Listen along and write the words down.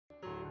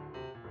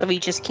We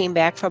just came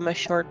back from a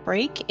short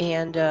break,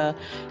 and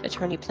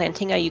Attorney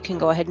Plantinga, you can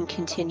go ahead and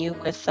continue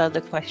with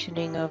the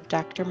questioning of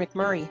Dr.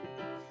 McMurray.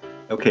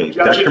 Okay,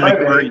 Judge, Dr. if I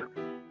McMurray. may,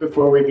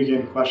 before we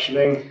begin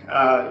questioning,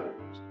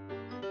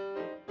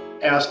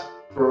 ask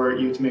for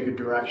you to make a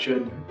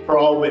direction for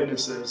all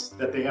witnesses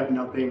that they have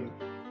nothing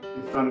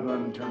in front of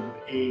them in terms of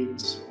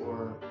aids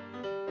or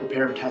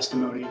prepared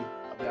testimony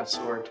of that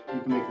sort. You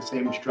can make the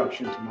same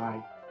instruction to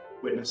my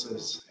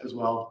witnesses as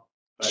well.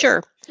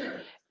 Sure.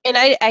 And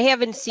I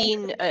haven't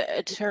seen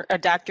a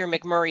Dr.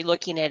 McMurray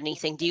looking at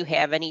anything. Do you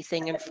have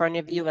anything in front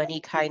of you? Any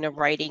kind of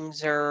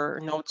writings or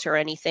notes or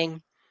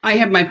anything? I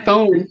have my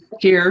phone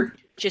here.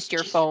 Just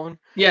your phone?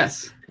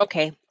 Yes.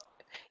 Okay.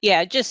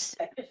 Yeah, just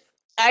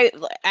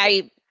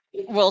I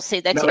will say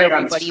that to Nothing on the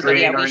everybody, but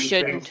yeah, screen or we anything?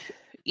 shouldn't.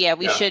 Yeah,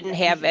 we shouldn't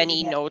have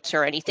any notes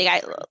or anything.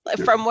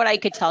 From what I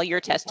could tell, your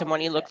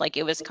testimony looked like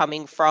it was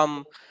coming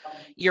from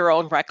your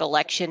own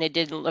recollection. It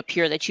didn't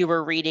appear that you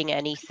were reading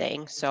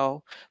anything.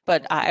 So,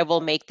 but I will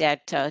make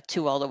that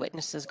to all the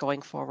witnesses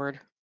going forward.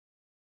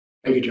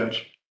 Thank you,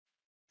 Judge.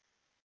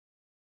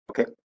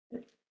 Okay.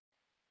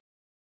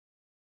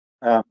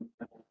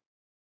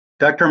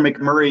 Dr.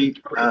 McMurray,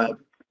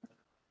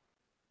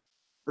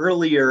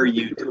 earlier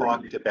you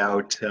talked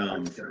about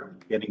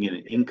getting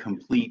an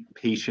incomplete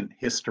patient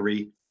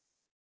history,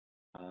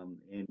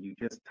 and you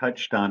just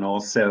touched on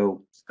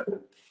also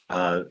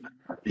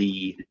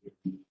the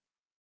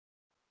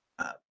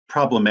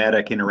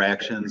problematic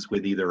interactions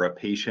with either a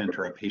patient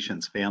or a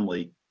patient's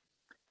family.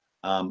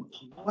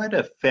 What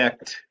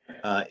effect,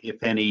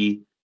 if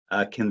any,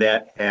 can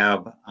that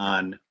have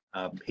on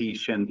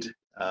patient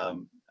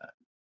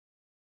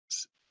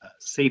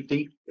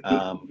safety?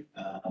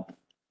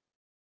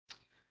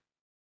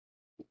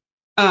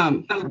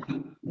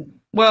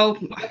 Well,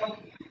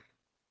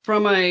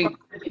 from a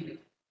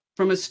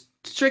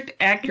strict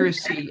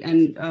accuracy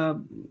and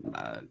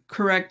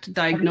correct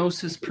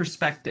diagnosis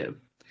perspective,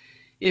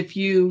 if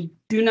you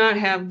do not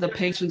have the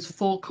patient's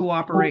full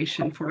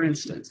cooperation, for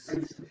instance,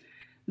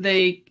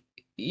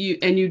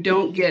 you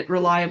don't get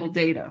reliable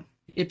data.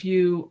 If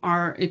you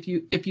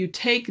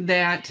take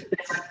that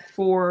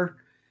for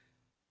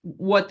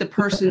what the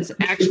person's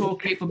actual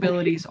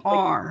capabilities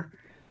are,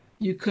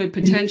 you could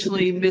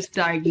potentially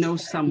misdiagnose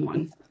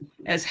someone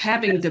as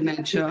having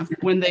dementia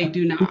when they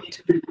do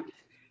not.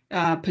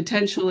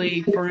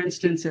 Potentially, for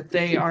instance, if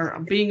they are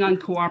being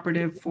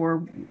uncooperative for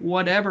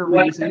whatever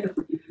reason,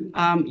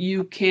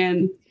 you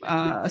can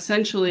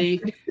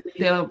essentially,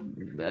 the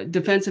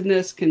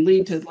defensiveness can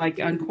lead to like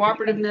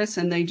uncooperativeness,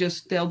 and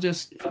they'll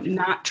just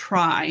not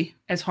try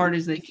as hard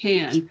as they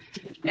can.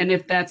 And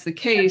if that's the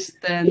case,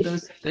 then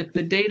if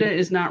the data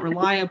is not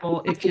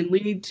reliable, it can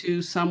lead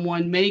to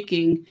someone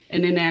making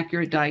an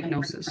inaccurate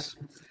diagnosis.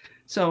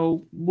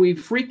 So we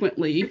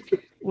frequently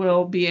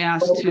will be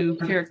asked to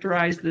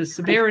characterize the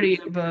severity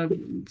of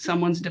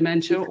someone's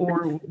dementia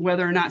or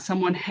whether or not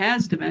someone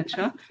has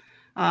dementia.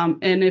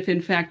 And if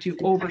in fact you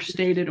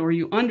overstated or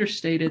you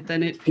understated,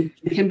 then it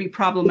can be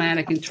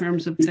problematic in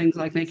terms of things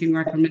like making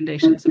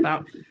recommendations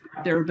about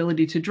their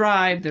ability to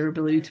drive, their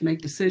ability to make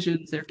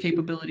decisions, their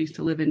capabilities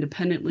to live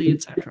independently,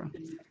 etc.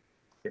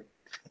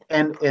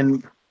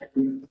 And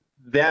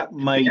that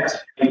might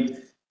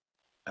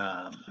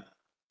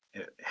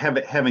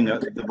having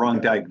the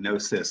wrong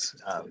diagnosis,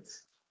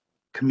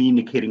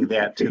 communicating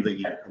that to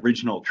the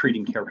original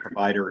treating care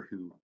provider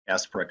who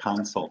asked for a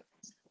consult.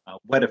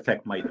 What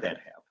effect might that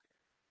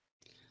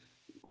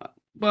have?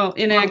 Well,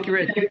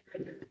 inaccurate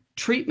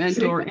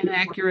treatment or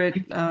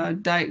inaccurate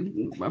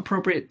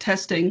appropriate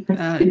testing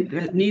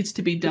that needs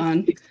to be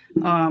done,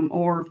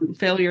 or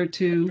failure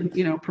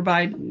to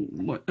provide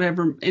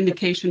whatever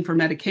indication for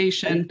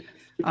medication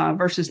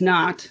versus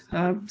not.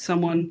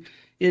 Someone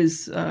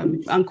is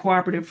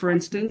uncooperative, for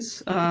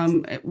instance,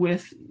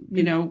 with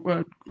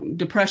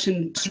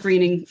depression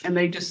screening, and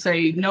they just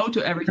say no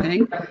to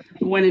everything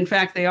when in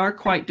fact they are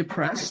quite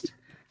depressed.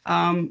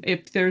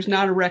 If there's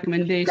not a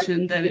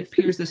recommendation that it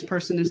appears this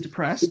person is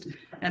depressed,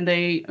 and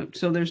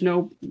so there's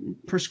no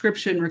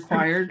prescription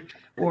required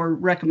or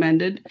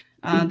recommended,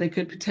 they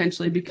could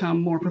potentially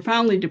become more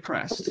profoundly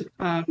depressed.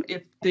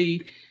 If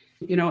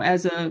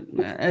as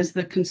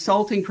the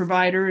consulting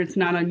provider, it's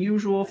not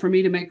unusual for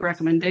me to make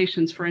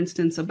recommendations, for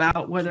instance,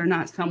 about whether or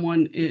not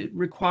someone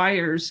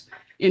requires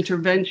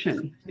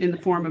intervention in the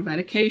form of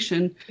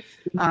medication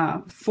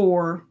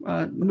for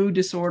mood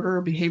disorder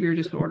or behavior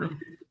disorder.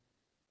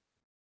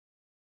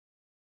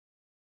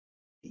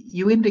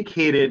 You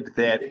indicated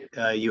that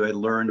you had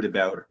learned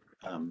about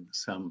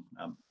some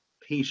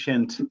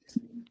patient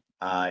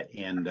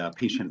and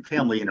patient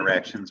family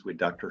interactions with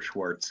Dr.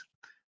 Schwartz.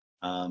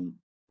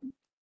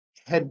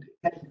 Had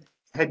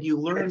you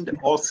learned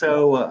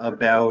also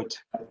about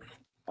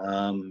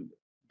referring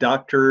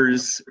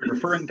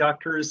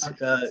doctors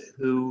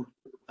who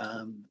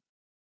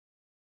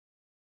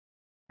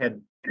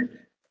had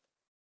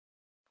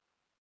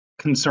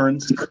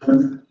concerns?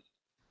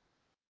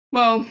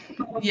 Well,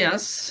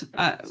 yes.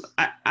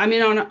 I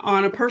mean,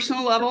 on a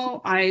personal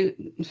level,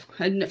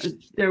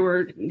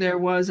 there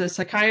was a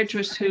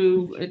psychiatrist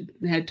who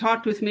had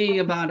talked with me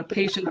about a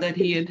patient that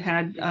he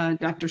had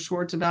Dr.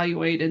 Schwartz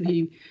evaluate, and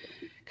he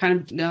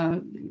kind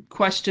of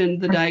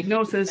questioned the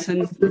diagnosis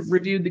and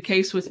reviewed the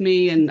case with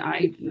me. And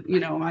I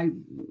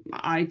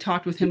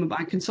talked with him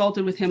I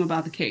consulted with him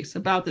about the case,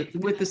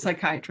 with the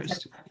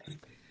psychiatrist.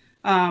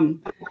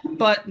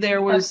 But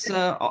there was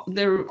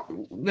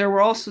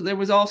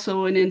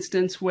also an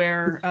instance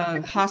where a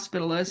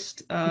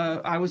hospitalist,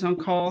 I was on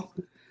call.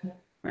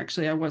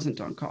 Actually, I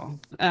wasn't on call.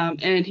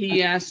 And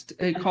he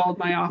called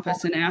my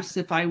office and asked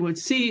if I would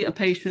see a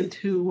patient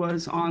who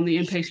was on the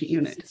inpatient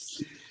unit.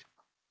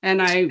 And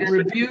I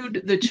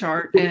reviewed the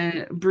chart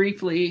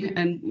briefly.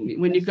 And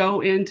when you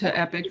go into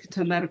Epic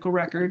to medical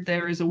record,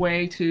 there is a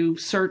way to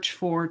search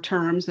for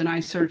terms. And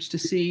I searched to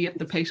see if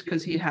the patient,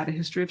 because he had a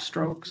history of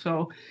stroke.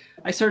 So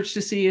I searched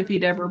to see if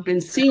he'd ever been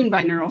seen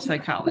by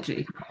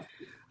neuropsychology.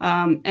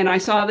 And I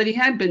saw that he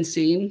had been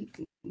seen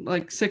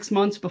like 6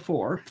 months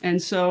before. And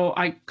so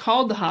I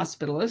called the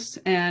hospitalist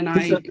and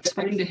I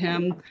explained to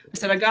him, I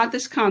said, I got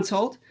this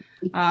consult.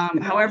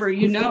 However,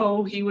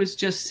 he was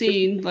just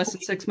seen less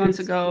than 6 months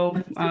ago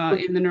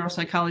in the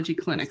neuropsychology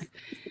clinic.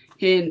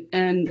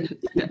 And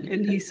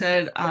he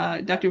said,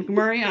 Dr.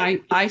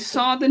 McMurray, I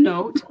saw the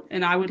note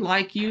and I would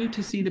like you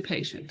to see the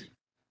patient.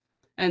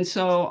 And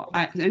so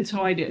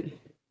I did.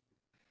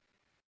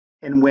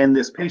 And when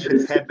this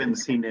patient had been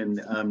seen in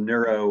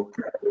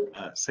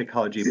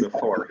neuropsychology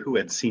before, who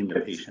had seen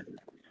the patient?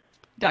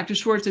 Dr.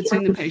 Schwartz had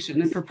seen the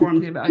patient and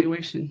performed the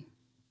evaluation.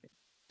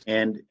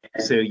 And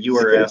so you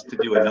were asked to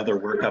do another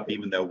workup,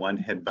 even though one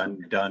had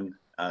been done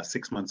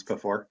 6 months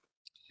before?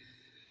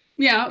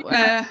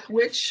 Yeah,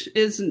 which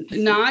is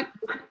not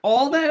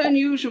all that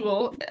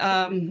unusual,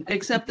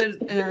 except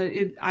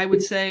that I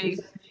would say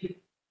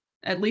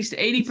at least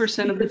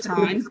 80% of the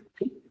time,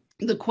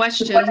 the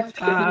question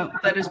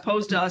that is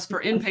posed to us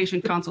for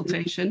inpatient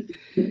consultation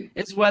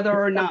is whether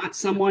or not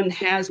someone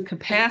has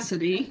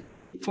capacity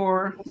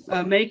for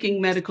making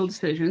medical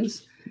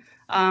decisions,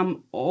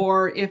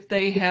 or if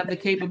they have the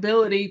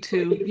capability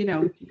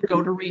to,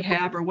 go to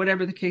rehab or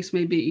whatever the case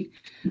may be.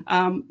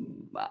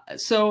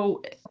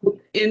 So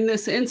in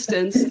this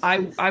instance,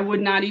 I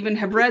would not even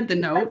have read the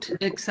note,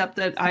 except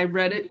that I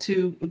read it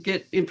to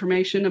get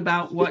information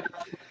about what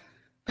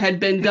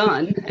had been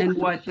done and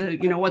what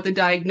the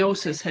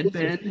diagnosis had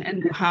been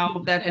and how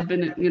that had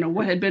been,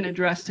 what had been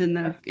addressed in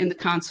the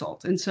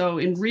consult. And so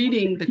in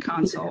reading the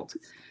consult,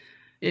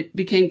 it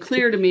became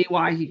clear to me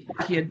why he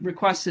had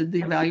requested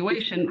the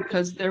evaluation,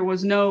 because there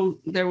wasn't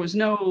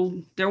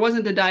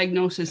a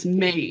diagnosis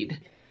made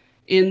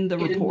in the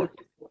report.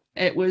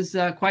 It was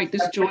quite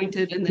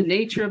disjointed in the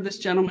nature of this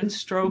gentleman's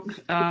stroke.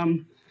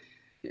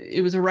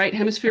 It was a right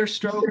hemisphere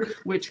stroke,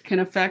 which can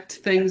affect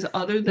things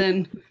other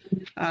than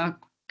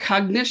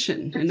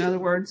cognition. In other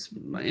words,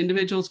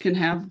 individuals can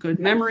have good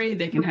memory,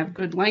 they can have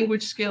good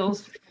language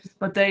skills,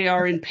 but they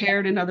are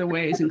impaired in other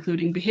ways,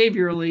 including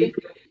behaviorally.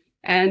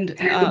 And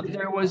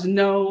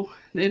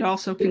it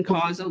also can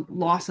cause a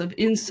loss of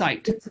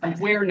insight,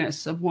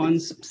 awareness of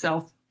one's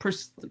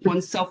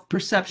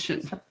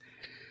self-perception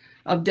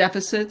of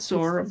deficits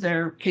or of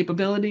their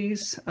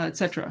capabilities,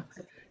 etc.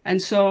 And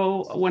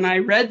so when I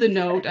read the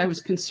note, I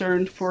was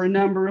concerned for a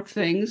number of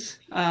things.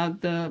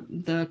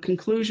 The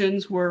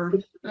conclusions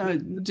were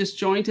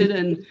disjointed,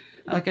 and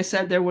like I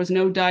said, there was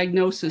no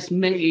diagnosis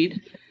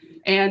made,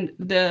 and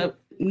the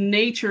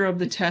nature of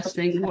the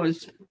testing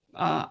was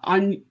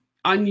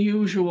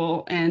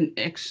unusual and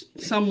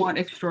somewhat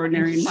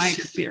extraordinary in my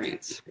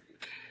experience.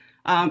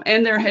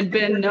 And there had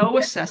been no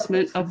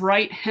assessment of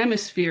right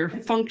hemisphere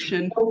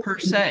function per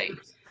se.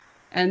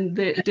 And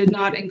it did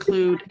not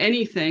include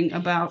anything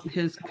about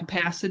his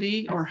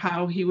capacity or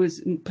how he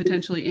was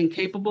potentially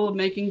incapable of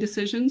making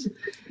decisions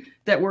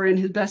that were in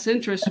his best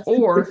interest,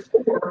 or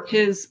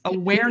his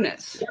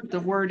awareness.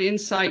 The word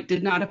insight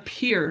did not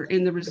appear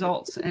in the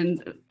results.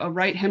 And a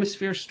right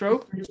hemisphere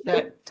stroke,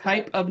 that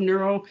type of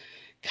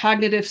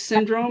neurocognitive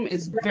syndrome,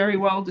 is very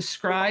well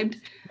described.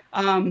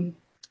 And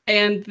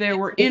there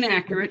were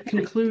inaccurate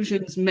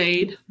conclusions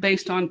made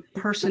based on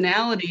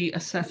personality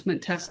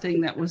assessment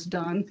testing that was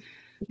done.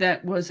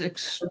 That was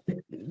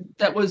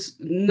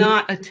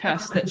not a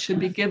test that should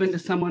be given to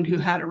someone who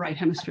had a right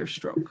hemisphere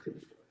stroke.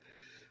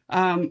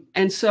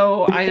 And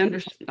so I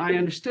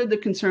understood the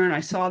concern.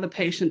 I saw the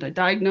patient. I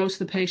diagnosed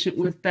the patient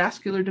with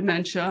vascular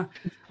dementia,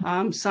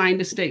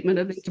 signed a statement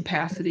of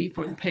incapacity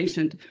for the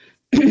patient,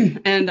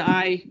 and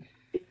I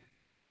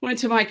went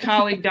to my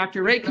colleague,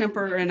 Dr. Ray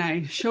Kemper, and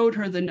I showed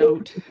her the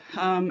note.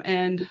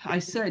 And I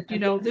said,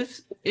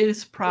 this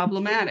is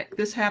problematic.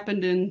 This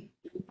happened in,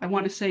 I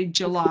want to say,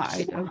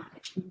 July of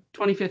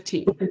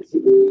 2015.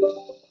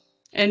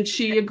 And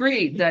she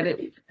agreed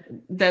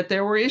that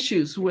there were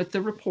issues with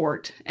the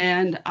report.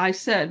 And I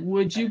said,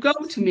 would you go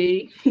with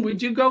me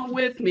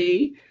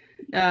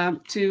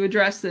to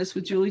address this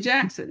with Julie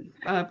Jackson?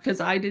 Because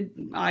I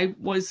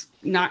was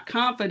not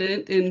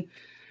confident in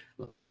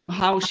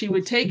how she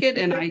would take it,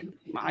 and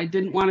I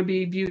didn't want to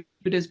be viewed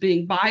it as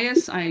being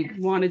biased. I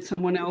wanted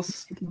someone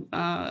else,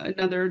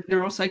 another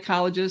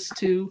neuropsychologist,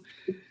 to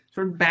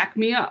sort of back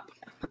me up.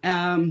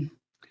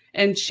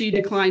 And she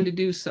declined to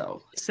do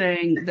so,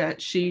 saying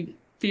that she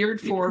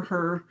feared for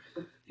her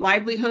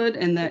livelihood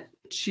and that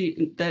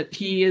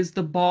he is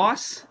the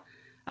boss,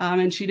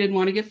 and she didn't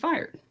want to get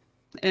fired.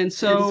 And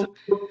so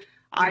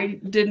I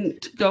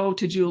didn't go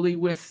to Julie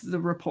with the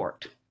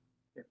report.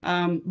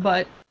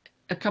 But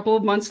a couple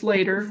of months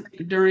later,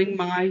 during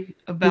my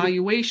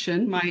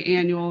evaluation, my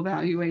annual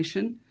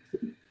evaluation,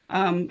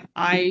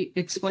 I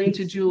explained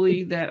to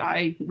Julie that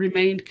I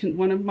remained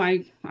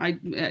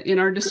in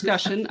our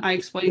discussion, I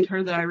explained to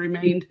her that I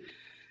remained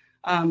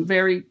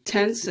very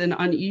tense and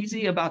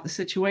uneasy about the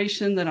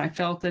situation, that I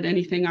felt that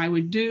anything I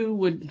would do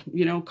would,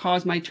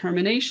 cause my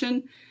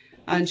termination.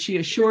 And she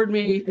assured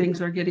me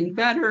things are getting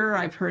better.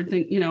 I've heard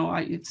things,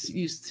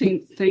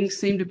 things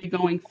seem to be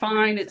going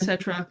fine,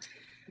 etc.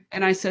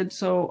 And I said,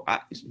 so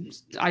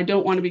I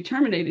don't want to be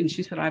terminated. And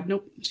she said,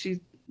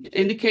 she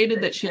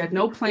indicated that she had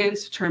no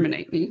plans to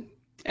terminate me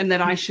and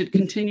that I should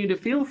continue to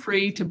feel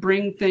free to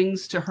bring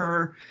things to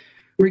her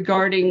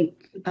regarding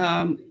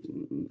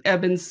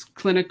Evan's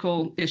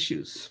clinical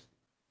issues.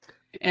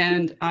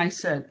 And I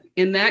said,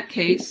 in that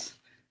case,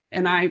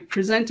 and I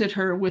presented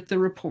her with the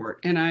report,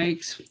 and I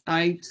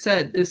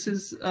said,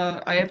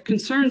 I have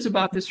concerns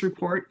about this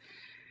report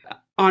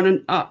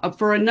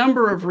for a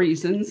number of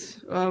reasons.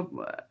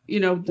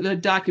 The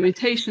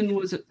documentation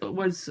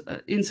was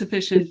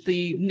insufficient.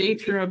 The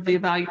nature of the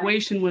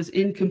evaluation was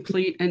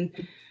incomplete, and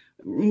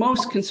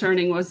most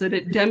concerning was that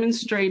it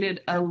demonstrated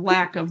a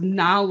lack of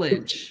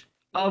knowledge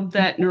of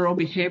that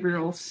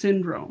neurobehavioral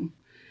syndrome.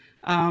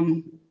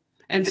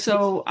 And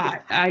so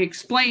I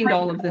explained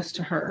all of this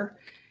to her,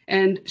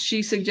 and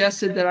she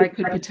suggested that I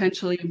could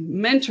potentially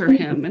mentor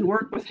him and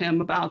work with him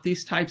about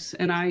these types.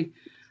 And I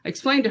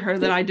explained to her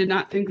that I did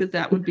not think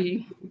that would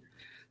be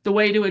the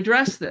way to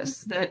address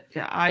this, that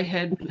I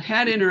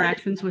had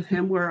interactions with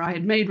him where I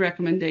had made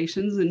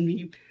recommendations and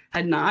he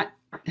had not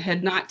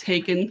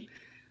taken,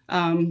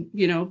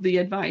 the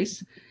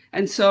advice.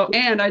 And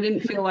I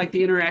didn't feel like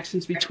the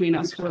interactions between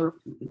us were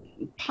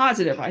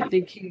positive. I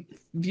think he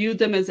viewed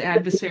them as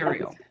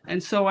adversarial.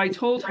 And so I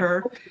told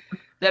her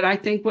that I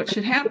think what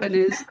should happen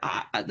is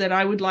that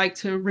I would like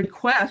to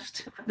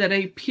request that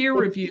a peer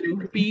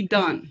review be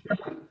done.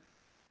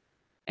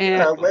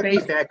 And let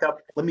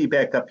me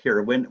back up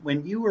here.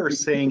 When you were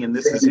saying, and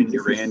this is in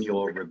your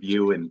annual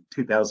review in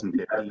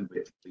 2015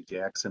 with Julie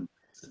Jackson,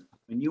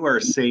 when you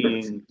are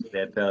saying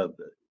that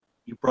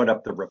you brought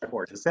up the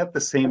report, is that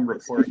the same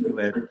report you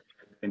had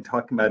been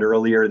talking about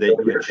earlier that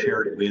you had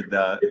shared with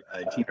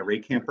Gina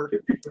Raycamper?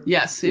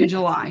 Yes, in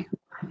July.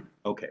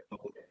 Okay.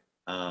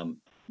 All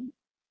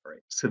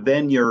right. So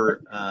then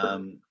you're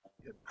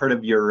part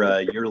of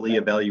your yearly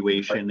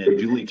evaluation, and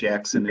Julie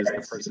Jackson is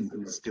the person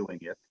who's doing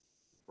it,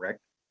 correct?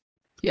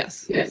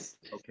 Yes.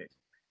 Okay.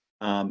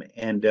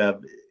 And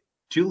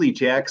Julie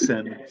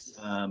Jackson,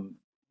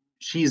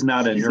 she's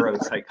not a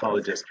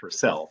neuropsychologist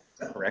herself,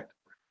 correct?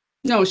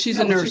 No, she's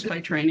a nurse by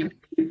training.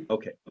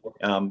 Okay.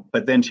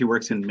 But then she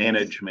works in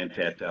management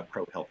at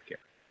ProHealth.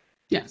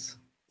 Yes.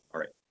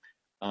 All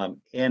right.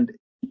 And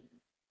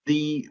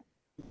the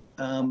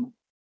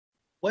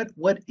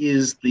what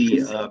is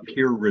the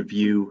peer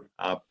review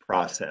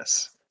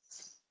process?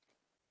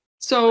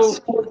 So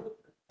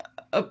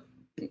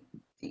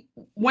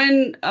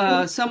when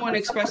someone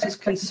expresses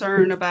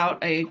concern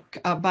about a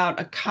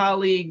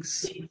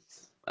colleague's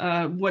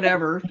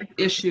whatever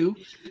issue,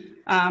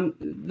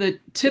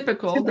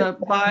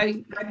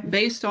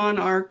 based on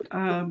our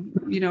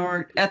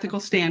our ethical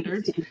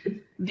standards,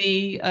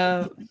 the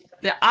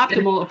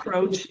optimal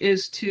approach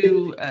is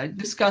to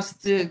discuss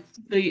the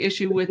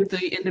issue with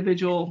the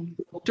individual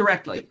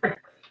directly.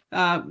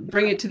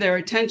 Bring it to their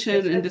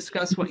attention and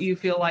discuss what you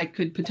feel like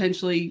could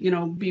potentially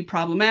be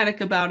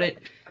problematic about it,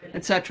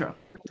 etc.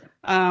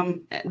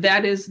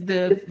 That is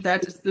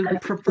the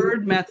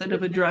preferred method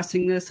of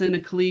addressing this in a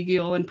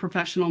collegial and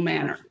professional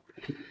manner.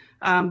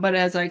 But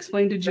as I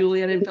explained to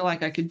Julie, I didn't feel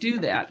like I could do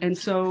that. And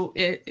so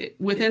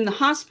within the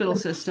hospital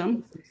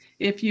system,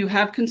 if you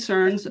have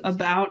concerns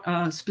about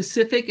a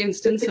specific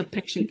instance of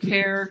patient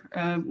care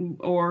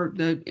or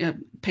the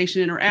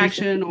patient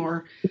interaction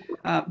or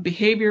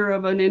behavior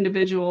of an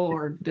individual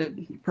or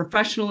the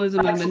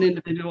professionalism of an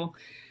individual,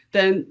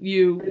 then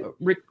you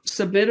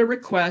submit a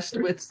request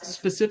with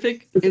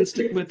specific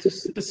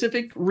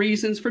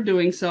reasons for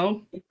doing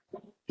so,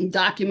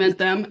 document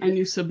them, and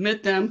you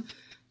submit them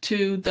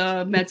to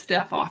the med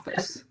staff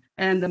office.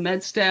 And the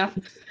med staff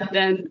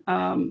then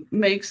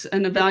makes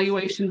an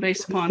evaluation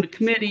based upon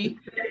a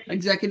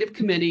executive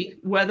committee,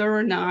 whether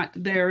or not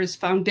there is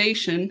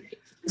foundation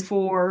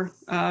for,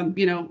 and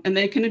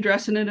they can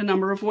address it in a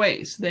number of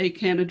ways. They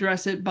can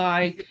address it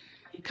by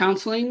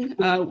counseling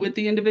with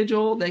the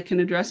individual. They can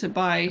address it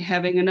by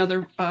having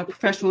another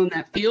professional in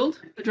that field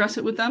address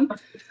it with them,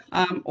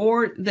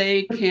 or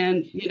they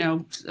can,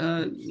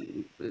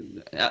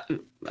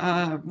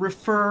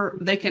 refer.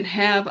 They can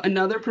have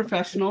another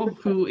professional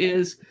who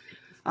is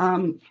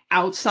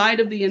outside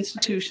of the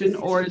institution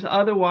or is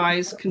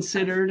otherwise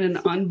considered an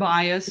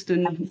unbiased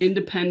and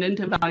independent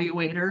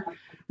evaluator,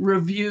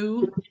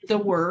 review the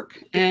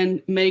work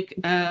and make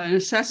an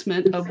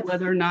assessment of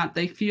whether or not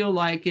they feel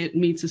like it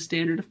meets a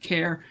standard of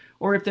care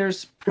or if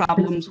there's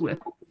problems with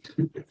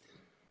it.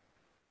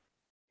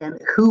 And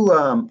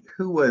who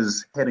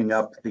was heading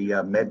up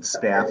the med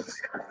staff?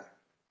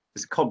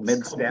 Is it called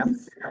med staff?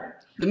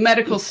 The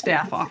medical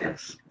staff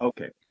office.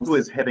 Okay. Who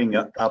was heading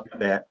up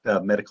that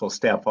medical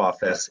staff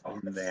office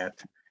in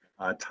that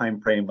time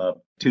frame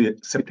of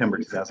September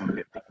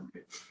 2015?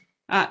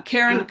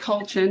 Karen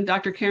Kulchin,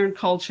 Dr. Karen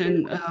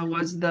Kulchin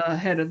was the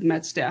head of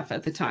med staff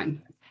at the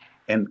time.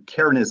 And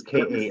Karen is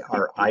Karin?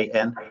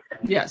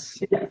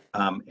 Yes.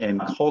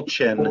 And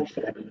Kulchin?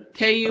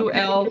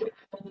 Kultgen.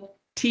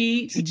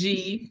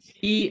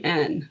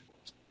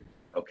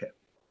 Okay.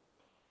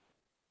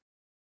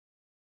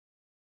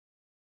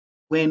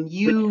 When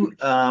you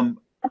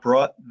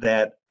brought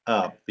that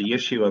up, the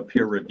issue of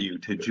peer review,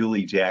 to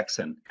Julie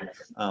Jackson,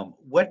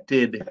 what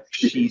did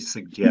she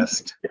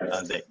suggest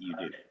that you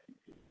do?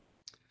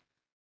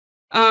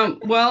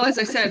 Well, as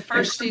I said,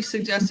 first she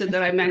suggested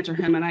that I mentor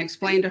him, and I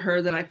explained to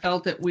her that I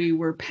felt that we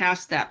were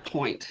past that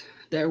point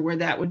there where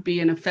that would be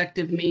an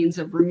effective means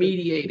of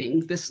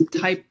remediating this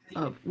type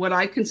of what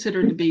I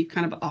consider to be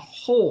kind of a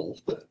hole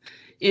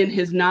in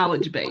his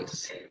knowledge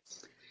base.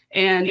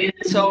 And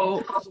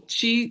so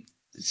she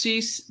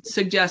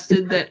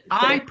suggested that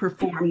I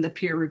perform the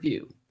peer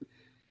review.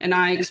 And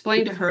I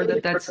explained to her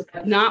that that's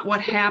not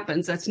what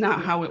happens. That's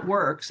not how it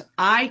works.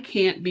 I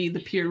can't be the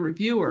peer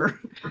reviewer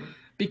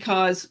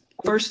because,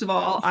 first of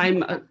all,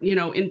 I'm,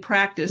 in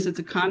practice, it's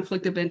a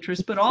conflict of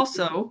interest, but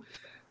also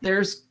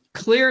there's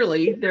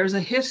a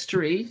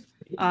history,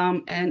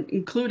 and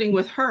including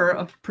with her,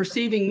 of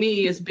perceiving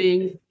me as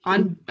being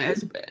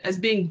as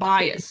being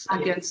biased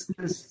against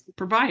this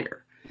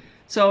provider.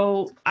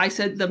 So I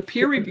said the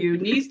peer review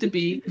needs to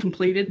be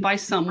completed by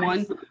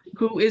someone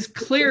who is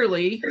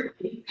clearly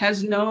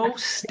has no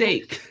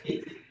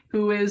stake,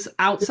 who is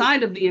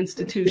outside of the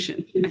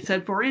institution. I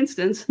said, for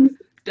instance,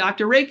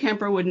 Dr. Ray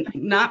Kemper would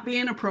not be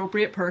an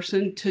appropriate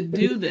person to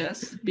do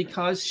this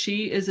because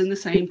she is in the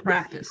same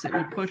practice. It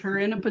would put her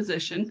in a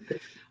position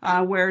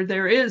where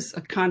there is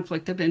a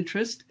conflict of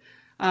interest.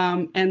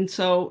 And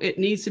so it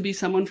needs to be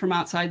someone from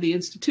outside the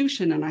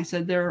institution. And I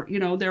said, there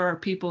are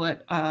people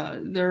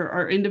there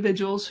are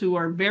individuals who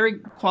are very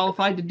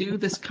qualified to do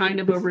this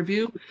kind of a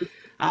review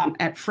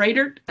at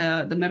Frederick,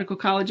 the medical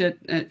college at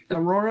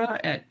Aurora,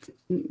 at,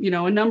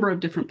 a number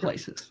of different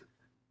places.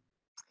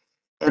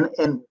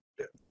 And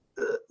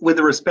with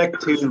respect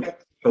to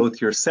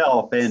both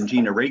yourself and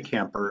Gina Ray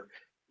Kemper,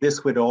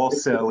 this would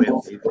also,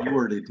 if you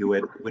were to do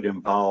it, would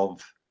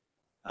involve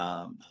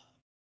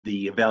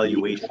the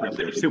evaluation of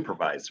their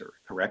supervisor,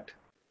 correct?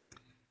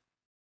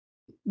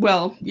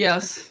 Well,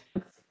 yes.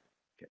 Okay.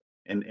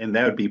 And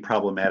that would be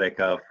problematic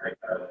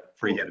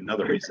for yet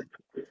another reason.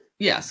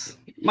 Yes.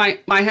 My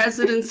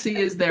hesitancy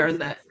is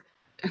that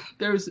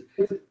there's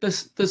the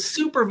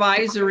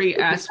supervisory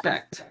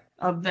aspect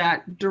of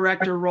that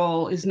director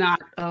role is not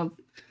of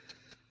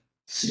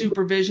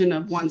supervision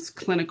of one's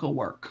clinical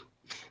work.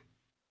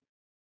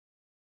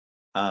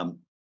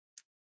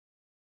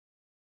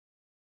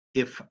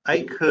 If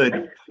I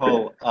could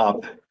pull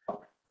up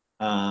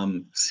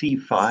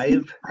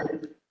C5.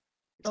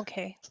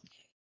 Okay.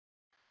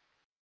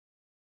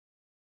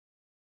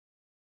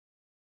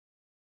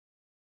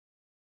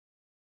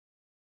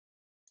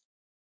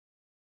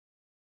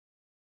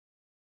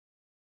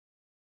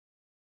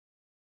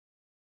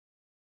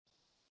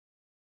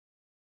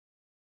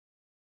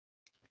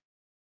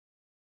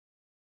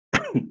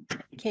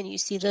 Can you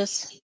see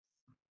this?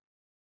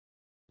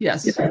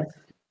 Yes.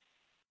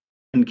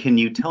 And can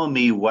you tell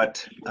me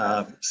what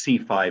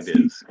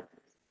C5 is?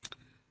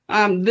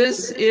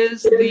 This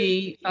is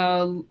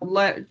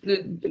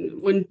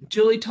when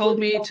Julie told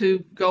me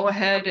to go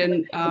ahead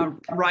and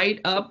write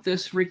up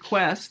this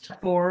request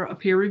for a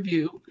peer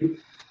review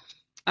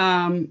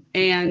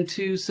and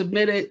to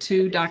submit it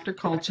to Dr.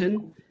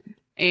 Kulchin,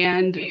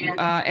 and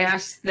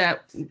ask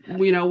that,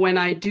 when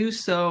I do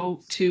so,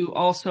 to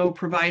also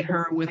provide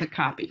her with a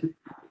copy.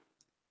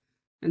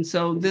 And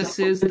so this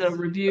is the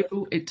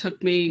review. It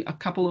took me a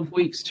couple of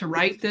weeks to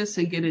write this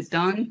and get it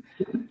done.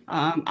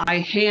 I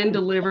hand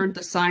delivered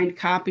the signed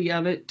copy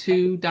of it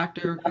to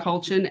Dr.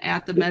 Kulchin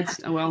at the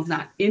well,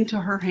 not into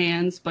her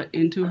hands, but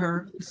into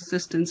her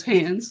assistant's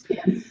hands.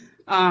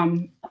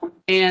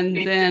 And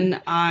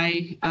then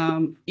I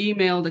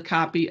emailed a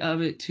copy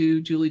of it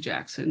to Julie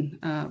Jackson,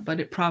 but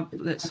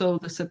so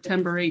the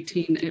September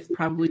 18, it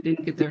probably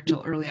didn't get there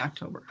till early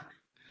October.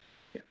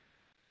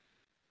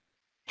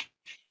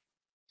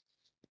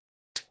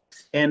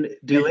 And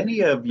do any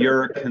of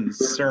your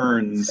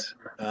concerns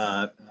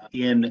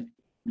in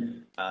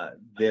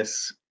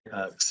this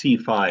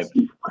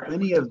C5,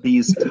 any of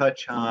these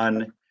touch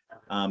on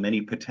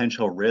any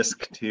potential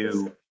risk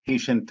to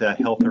patient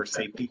health or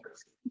safety?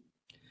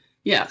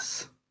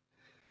 Yes.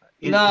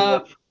 In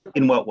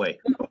what way?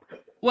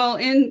 Well,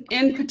 in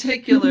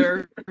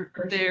particular,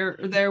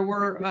 there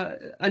were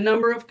a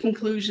number of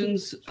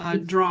conclusions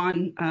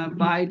drawn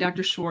by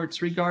Dr.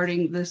 Schwartz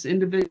regarding this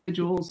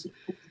individual's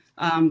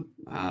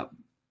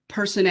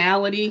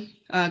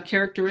personality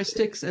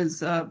characteristics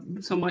as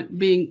somewhat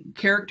being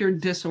character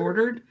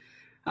disordered.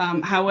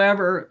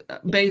 However,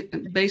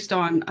 based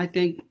on, I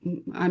think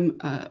I'm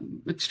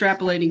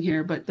extrapolating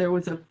here, but there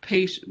was a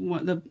patient,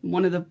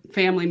 one of the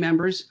family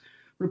members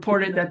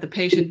reported that the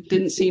patient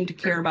didn't seem to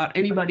care about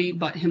anybody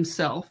but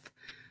himself,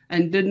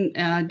 and didn't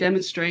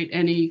demonstrate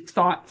any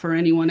thought for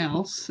anyone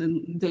else,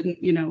 and didn't,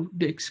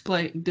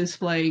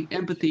 display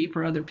empathy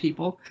for other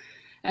people.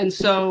 And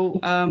so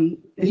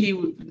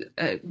he,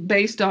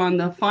 based on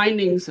the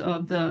findings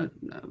of the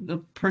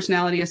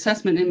personality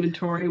assessment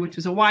inventory, which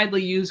is a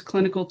widely used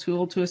clinical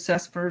tool to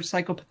assess for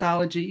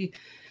psychopathology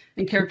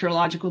and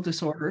characterological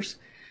disorders,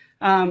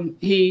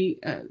 he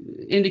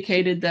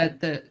indicated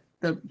that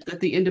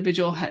the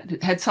individual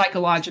had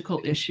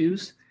psychological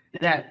issues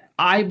that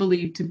I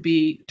believe to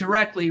be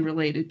directly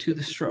related to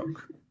the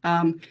stroke.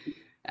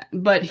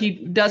 But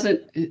he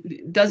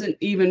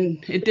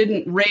it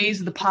didn't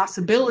raise the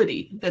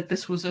possibility that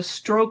this was a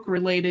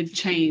stroke-related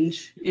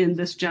change in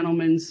this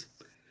gentleman's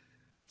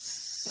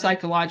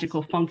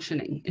psychological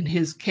functioning, in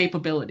his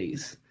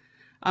capabilities.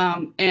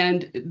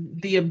 And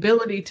the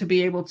ability to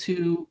be able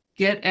to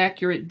get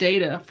accurate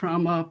data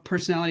from a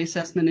personality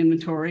assessment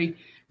inventory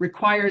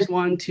requires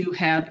one to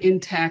have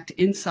intact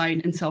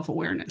insight and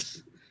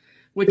self-awareness,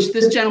 which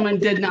this gentleman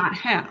did not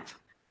have.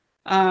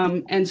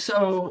 And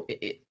so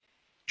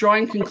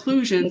drawing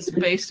conclusions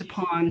based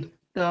upon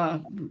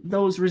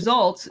those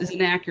results is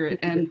inaccurate.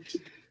 And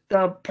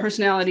the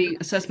personality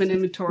assessment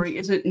inventory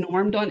isn't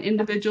normed on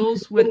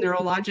individuals with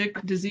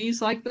neurologic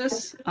disease like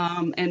this.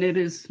 And it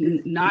is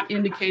not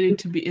indicated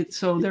to be,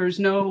 so there's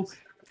no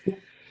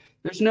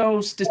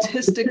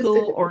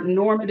statistical or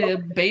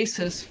normative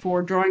basis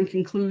for drawing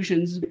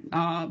conclusions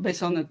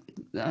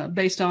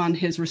based on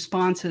his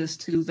responses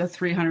to the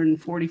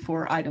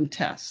 344 item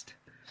test.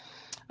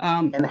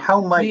 And how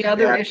might the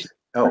other that, issue,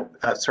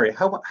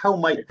 how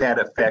might that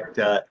affect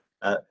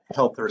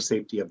health or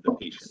safety of the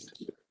patient?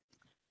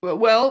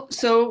 well,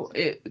 so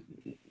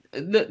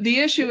the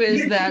issue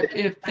is that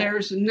if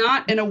there's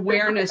not an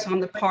awareness on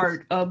the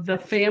part of the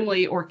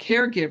family or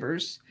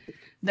caregivers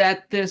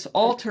that this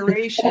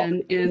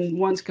alteration in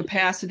one's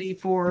capacity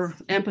for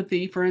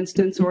empathy, for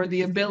instance, or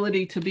the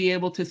ability to be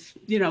able to,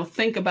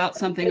 think about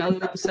something other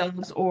than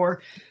themselves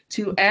or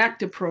to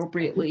act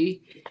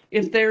appropriately,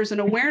 if there's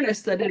an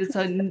awareness that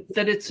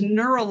it's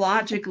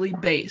neurologically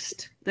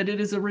based, that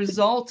it is a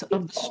result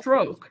of the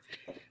stroke,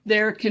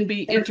 there can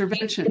be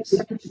interventions,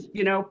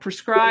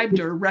 prescribed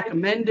or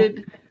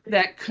recommended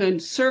that can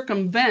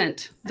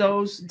circumvent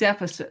those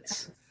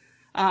deficits.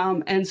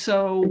 And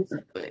so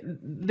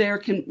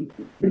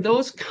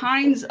those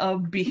kinds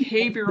of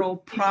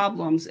behavioral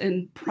problems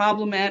and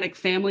problematic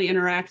family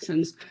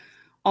interactions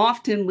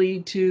often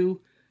lead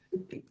to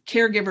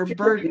caregiver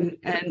burden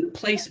and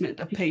placement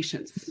of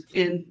patients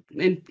in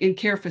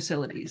care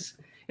facilities.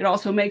 It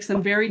also makes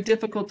them very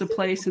difficult to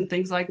place in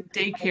things like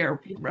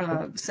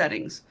daycare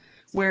settings,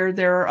 where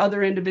there are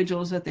other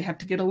individuals that they have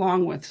to get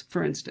along with,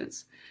 for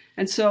instance.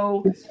 And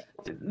so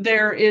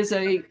there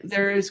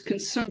is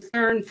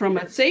concern from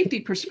a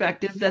safety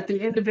perspective that the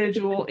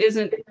individual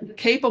isn't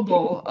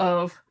capable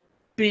of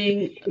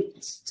being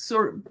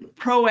sort of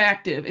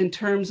proactive in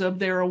terms of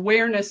their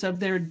awareness of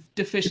their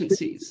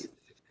deficiencies.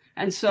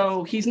 And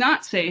so he's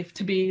not safe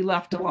to be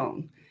left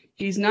alone.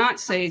 He's not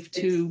safe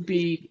to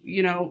be,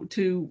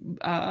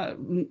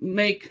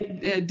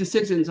 make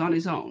decisions on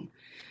his own.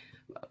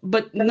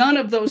 But none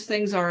of those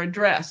things are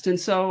addressed. And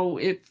so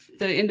if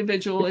the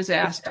individual is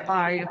asked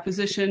by a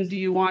physician, do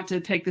you want to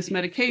take this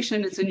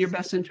medication? It's in your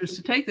best interest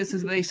to take this.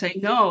 As they say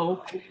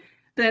no,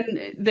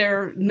 then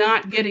they're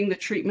not getting the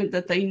treatment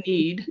that they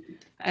need,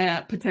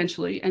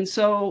 potentially. And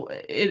so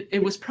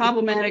it was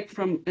problematic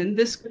in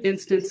this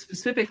instance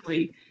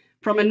specifically,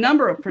 from a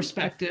number of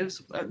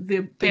perspectives,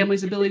 the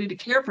family's ability to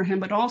care for him,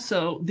 but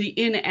also the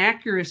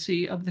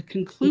inaccuracy of the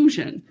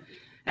conclusion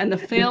and the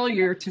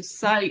failure to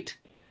cite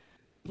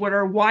what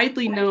are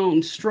widely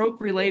known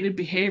stroke-related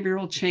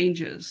behavioral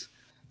changes.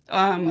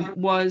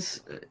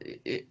 Was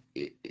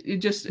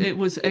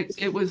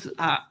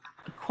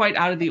quite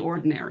out of the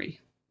ordinary.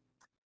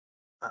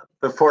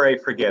 Before I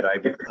forget, I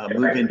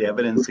moved into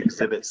evidence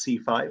exhibit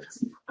C5.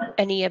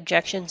 Any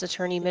objections,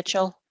 Attorney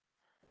Mitchell?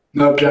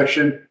 No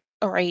objection.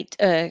 All right,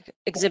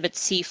 exhibit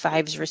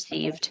C5 is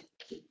received.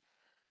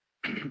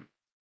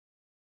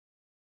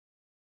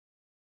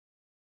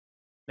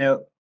 Now,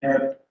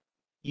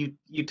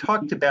 you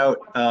talked about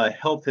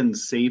health and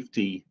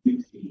safety.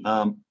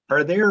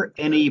 Are there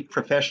any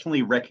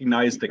professionally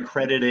recognized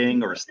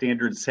accrediting or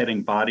standard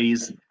setting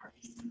bodies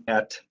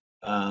that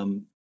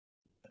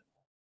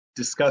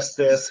discuss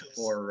this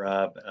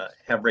or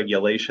have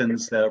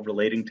regulations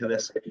relating to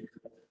this?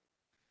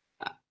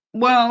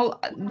 Well,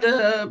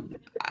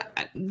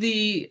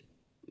 the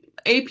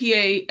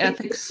APA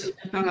ethics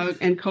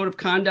and code of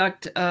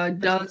conduct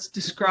does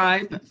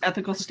describe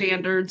ethical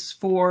standards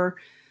for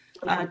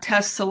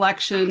test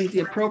selection, the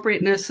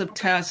appropriateness of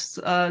tests,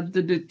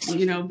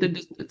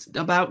 it's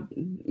about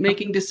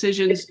making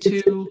decisions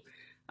to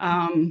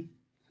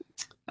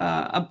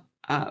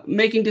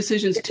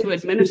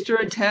administer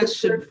a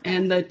test,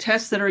 and the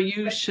tests that are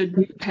used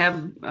should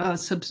have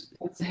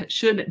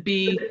should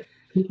be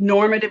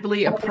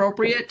normatively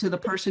appropriate to the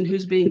person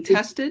who's being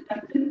tested,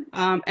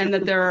 and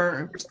that there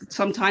are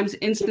sometimes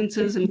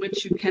instances in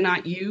which you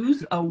cannot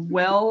use a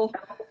well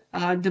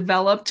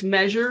developed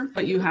measure,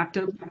 but you have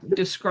to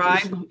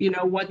describe,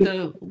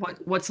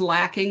 what's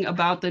lacking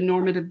about the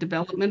normative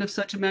development of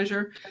such a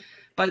measure.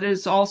 But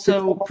it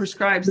also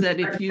prescribes that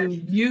if you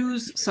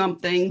use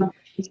something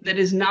that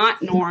is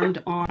not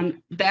normed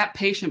on that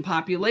patient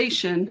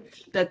population,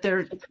 that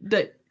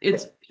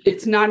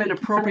it's not an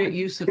appropriate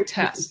use of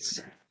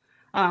tests,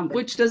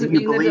 which doesn't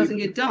mean that it doesn't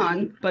get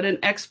done, but an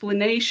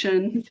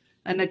explanation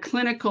and a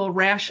clinical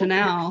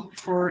rationale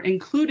for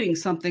including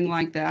something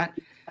like that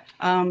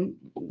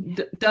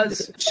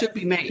should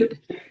be made.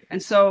 And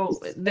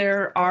so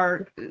there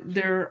are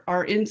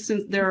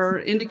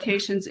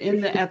indications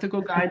in the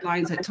ethical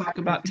guidelines that talk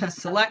about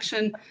test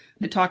selection,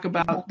 that talk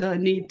about the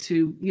need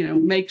to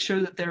make sure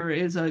that there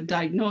is a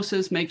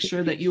diagnosis, make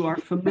sure that you are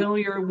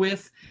familiar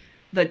with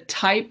the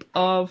type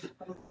of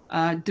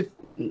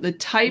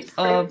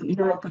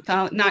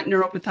neuropathology, not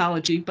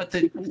neuropathology, but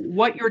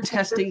what you're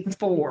testing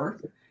for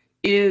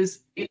is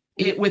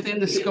it within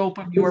the scope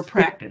of your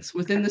practice,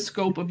 within the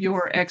scope of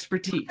your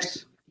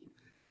expertise.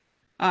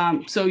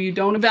 So you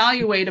don't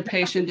evaluate a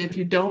patient if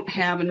you don't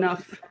have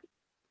enough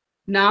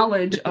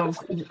knowledge of,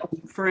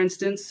 for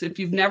instance, if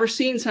you've never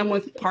seen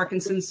someone with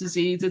Parkinson's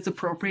disease, it's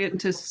appropriate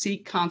to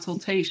seek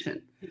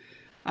consultation.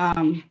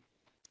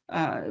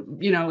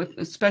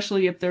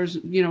 Especially if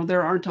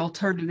there aren't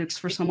alternatives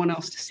for someone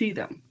else to see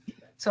them.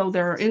 So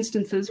there are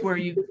instances where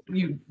you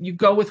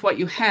go with what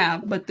you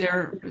have, but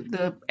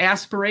the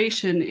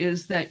aspiration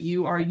is that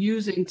you are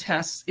using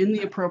tests in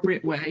the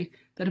appropriate way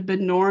that have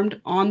been normed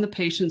on the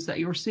patients that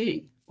you're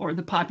seeing, or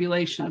the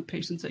population of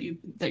patients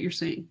that you're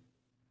seeing.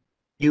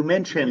 You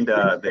mentioned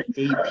the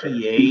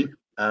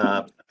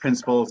APA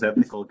principles,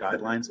 ethical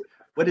guidelines.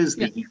 What is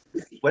the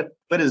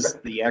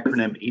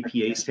acronym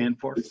APA stand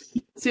for?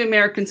 It's the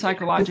American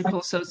Psychological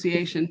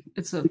Association.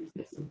 It's a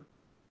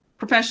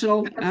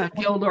professional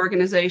guild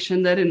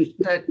organization that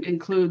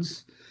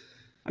includes,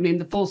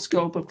 the full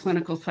scope of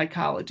clinical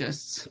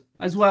psychologists,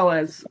 as well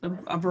as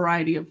a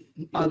variety of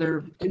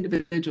other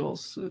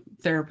individuals,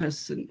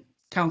 therapists and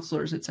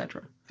counselors,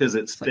 etc. Does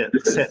it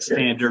set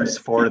standards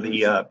for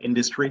the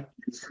industry?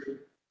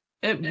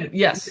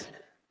 Yes.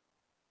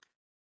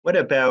 What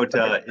about,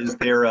 is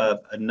there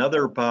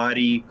another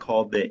body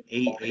called the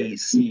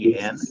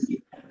AACN?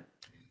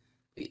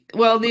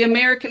 Well, the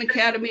American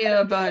Academy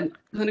of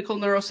Clinical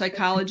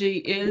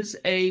Neuropsychology is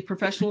a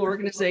professional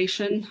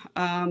organization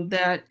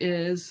that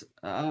is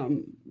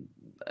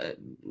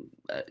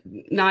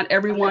not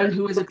everyone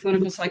who is a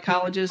clinical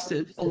psychologist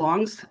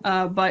belongs,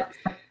 but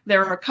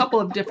there are a couple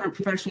of different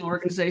professional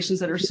organizations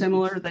that are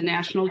similar. The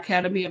National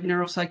Academy of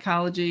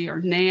Neuropsychology,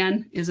 or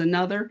NAN, is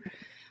another.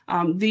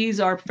 These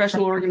are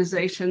professional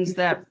organizations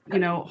that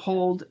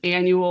hold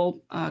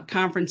annual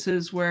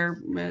conferences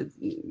where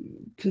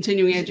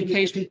continuing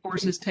education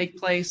courses take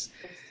place,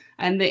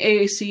 and the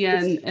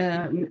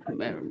AACN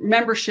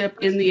membership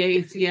in the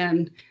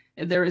AACN,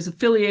 there is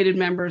affiliated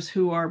members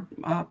who are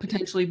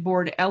potentially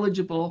board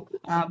eligible,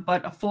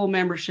 but a full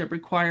membership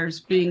requires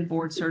being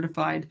board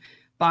certified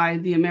by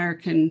the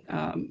American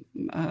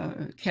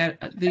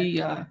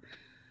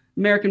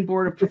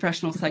Board of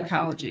Professional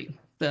Psychology,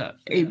 the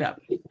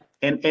ABEP.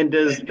 And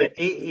does the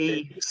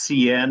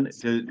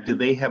AACN, do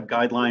they have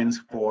guidelines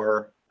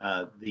for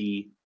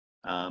the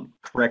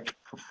correct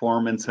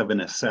performance of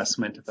an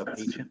assessment of a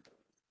patient?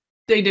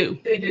 They do.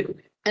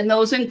 And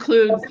those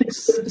include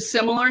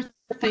similar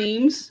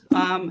themes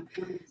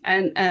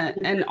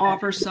and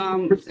offer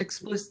some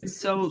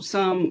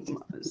some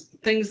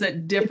things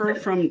that differ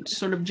from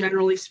sort of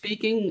generally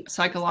speaking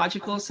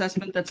psychological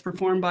assessment that's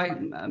performed by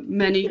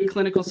many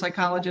clinical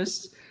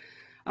psychologists.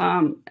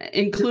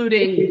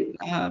 Including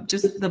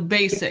just the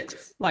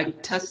basics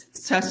like test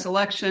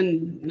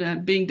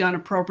selection being done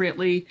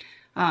appropriately,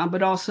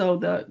 but also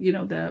the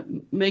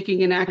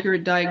making an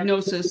accurate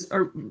diagnosis,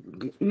 or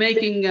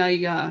making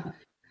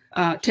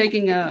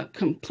taking a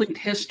complete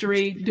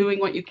history, doing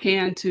what you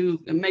can to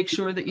make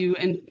sure that you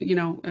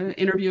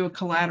interview a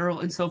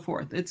collateral and so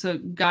forth. It's a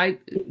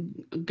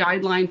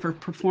guideline for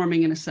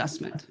performing an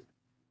assessment.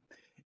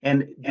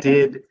 And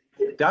did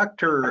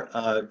Dr.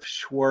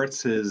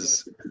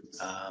 Schwartz's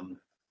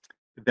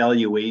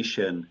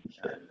evaluation,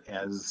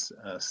 as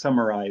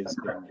summarized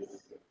in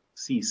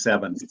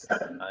C7,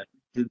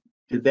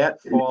 did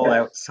that fall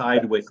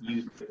outside what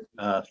you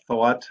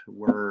thought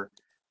were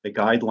the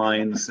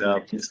guidelines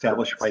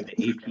established by the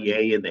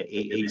APA and the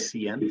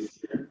AACN?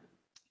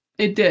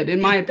 It did.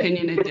 In my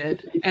opinion, it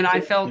did. And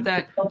I felt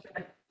that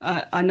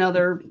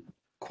another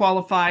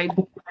qualified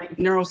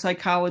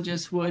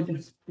neuropsychologist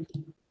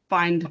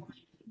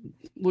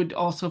would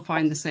also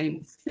find the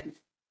same.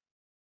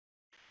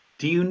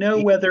 Do you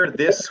know whether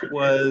this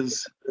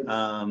was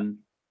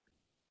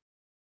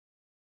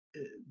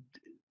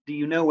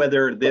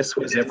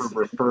ever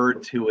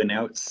referred to an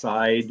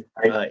outside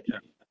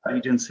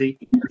agency,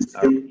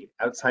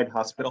 outside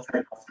hospital?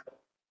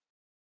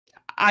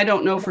 I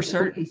don't know for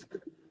certain,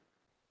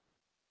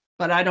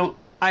 but I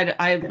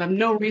have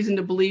no reason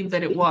to believe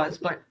that it was,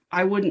 but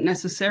I wouldn't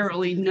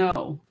necessarily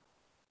know.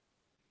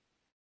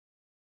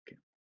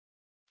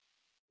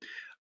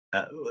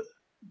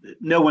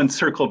 No one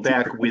circled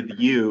back with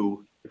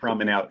you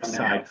from an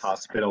outside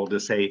hospital to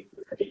say,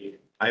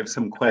 I have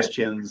some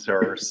questions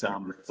or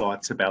some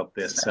thoughts about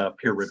this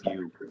peer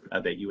review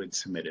that you had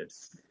submitted?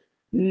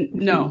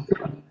 No.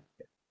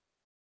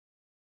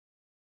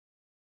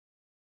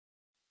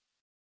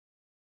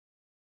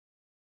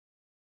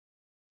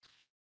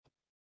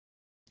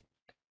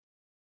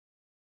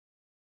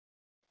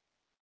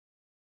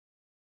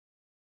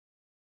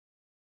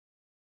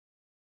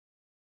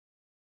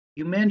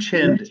 You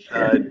mentioned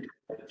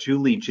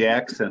Julie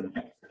Jackson,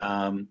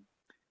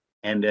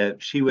 and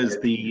she was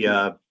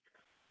the,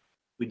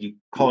 would you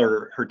call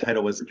her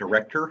title was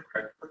director?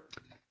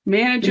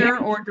 Manager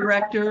or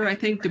director, I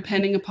think,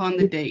 depending upon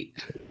the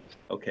date.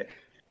 Okay.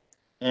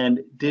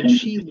 And did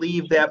she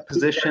leave that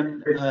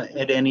position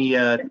at any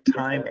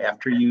time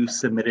after you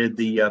submitted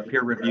the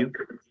peer review?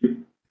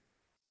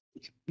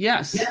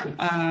 Yes,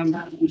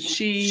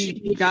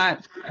 she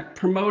got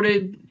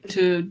promoted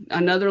to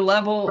another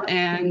level,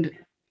 and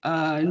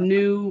a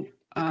new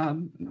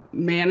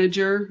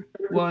manager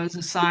was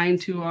assigned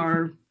to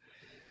our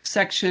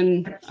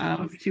section.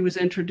 She was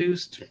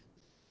introduced,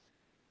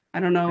 I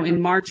don't know, in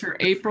March or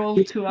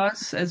April to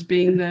us as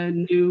being the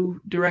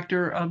new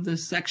director of the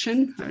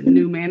section, or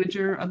new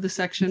manager of the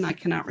section. I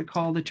cannot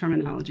recall the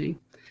terminology.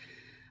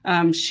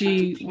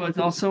 She was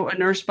also a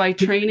nurse by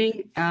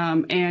training,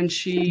 and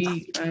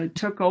she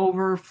took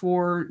over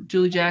for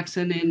Julie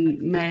Jackson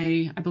in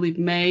May, I believe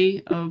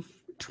May of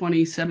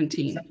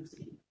 2017.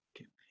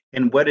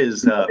 And what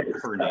is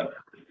her name?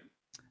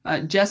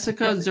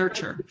 Jessica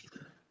Zurcher.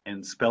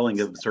 And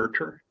spelling of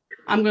Zurcher?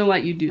 I'm going to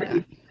let you do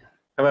that.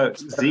 How about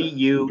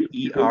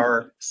Zuercher?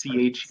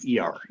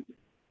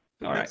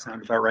 All right.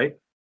 Sound about right?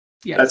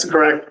 Yes. That's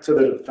correct to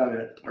the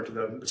defendant or to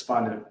the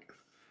respondent.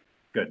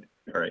 Good.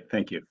 All right.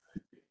 Thank you.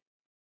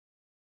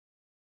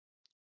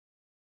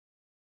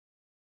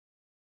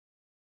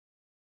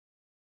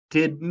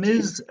 Did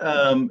Ms.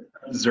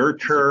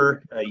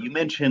 Zurcher, you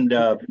mentioned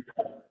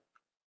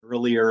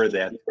earlier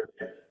that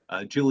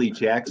Julie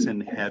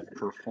Jackson had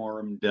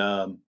performed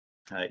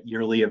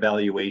yearly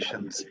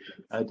evaluations.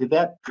 Did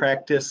that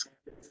practice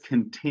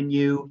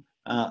continue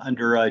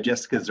under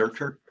Jessica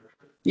Zurcher?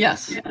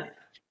 Yes.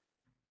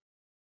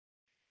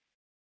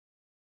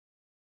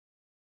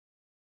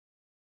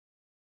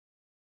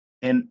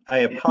 And I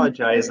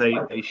apologize,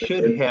 I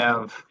should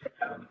have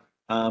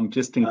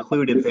just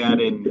included that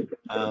in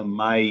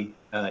my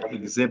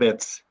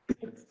exhibits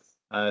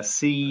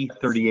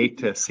C38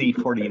 to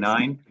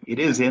C49. It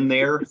is in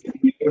there,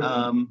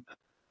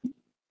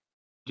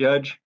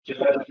 Judge,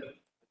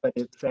 but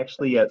it's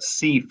actually at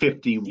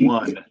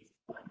C51,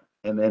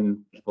 and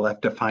then we'll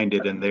have to find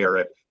it in there.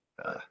 If,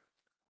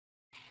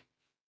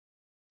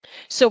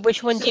 So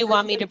which one do you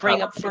want me to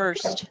bring up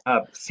first?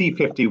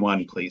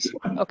 C51, please.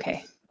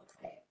 Okay.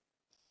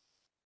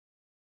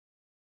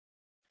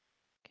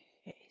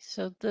 Okay,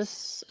 so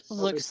this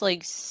looks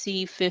like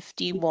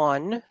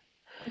C51.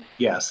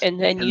 Yes. And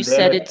then you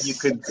said it's... You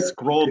could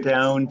scroll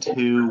down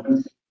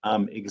to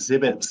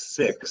Exhibit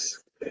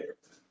 6,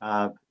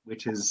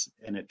 which is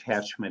an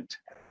attachment.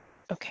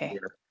 Okay.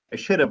 Here. I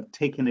should have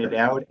taken it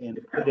out and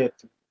put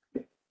it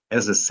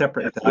as a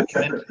separate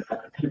document,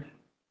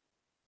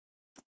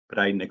 but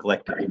I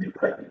neglected it.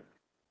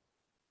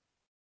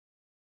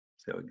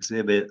 So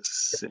Exhibit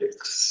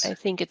 6. I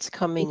think it's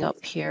coming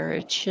up here.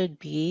 It should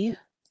be.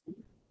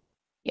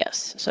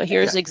 Yes. So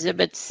here's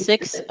Exhibit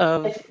 6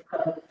 of,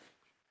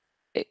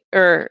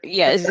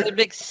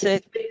 Exhibit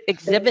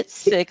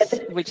 6,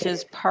 which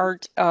is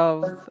part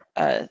of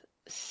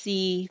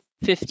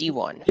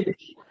C51.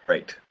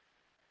 Right.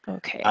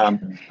 Okay.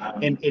 And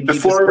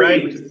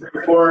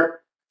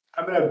Before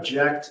I'm going to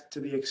object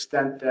to the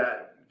extent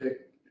that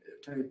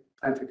Attorney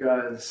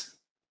Plantica is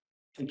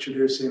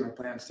introducing or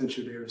plans to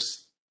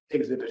introduce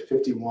Exhibit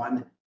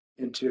 51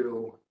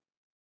 into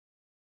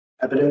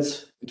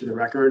evidence, into the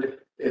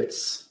record.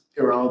 It's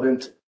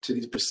irrelevant to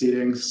these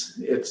proceedings.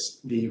 It's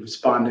the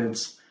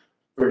respondent's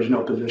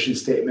original position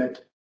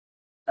statement.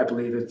 I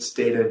believe it's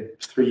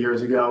dated 3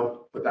 years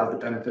ago without the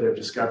benefit of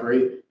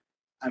discovery.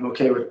 I'm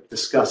okay with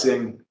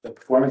discussing the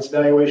performance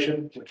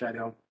evaluation, which I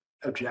don't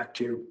object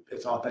to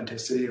its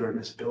authenticity or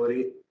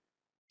admissibility,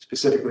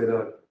 specifically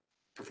the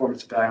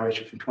performance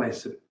evaluation from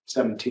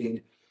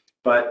 2017.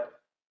 But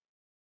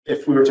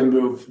if we were to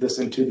move this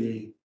into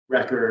the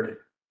record,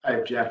 I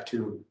object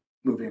to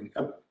moving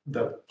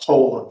the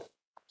whole of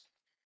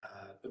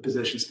the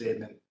position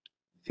statement,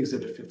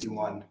 Exhibit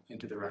 51,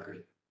 into the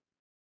record.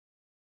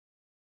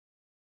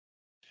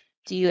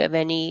 Do you have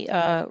any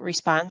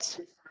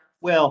response?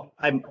 Well,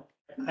 I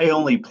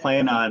only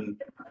plan on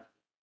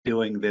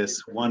doing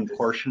this one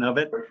portion of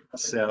it,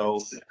 so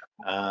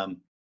I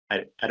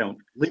don't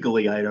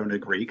legally I don't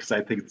agree because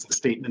I think it's a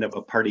statement of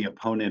a party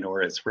opponent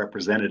or its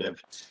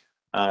representative.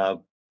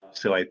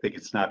 So I think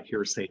it's not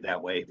hearsay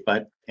that way.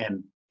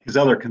 And his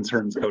other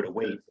concerns go to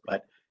weight,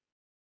 but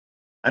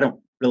I don't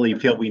really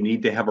feel we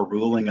need to have a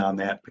ruling on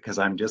that because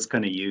I'm just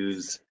going to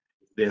use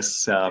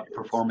this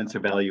performance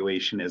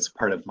evaluation as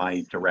part of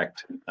my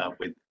direct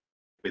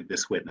with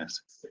this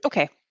witness.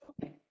 Okay.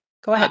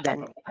 Go ahead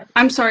then.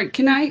 I'm sorry,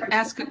 can I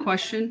ask a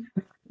question?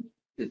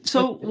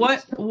 So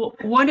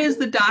what is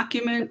the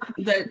document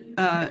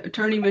that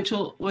Attorney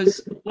Mitchell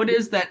what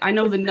is that? I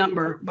know the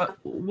number, but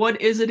what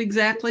is it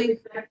exactly?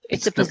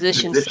 It's a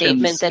position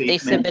statement that they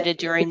submitted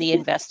during the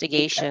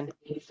investigation.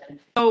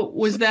 So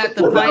was that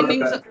the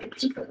findings?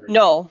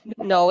 No,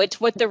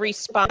 it's what the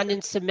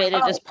respondent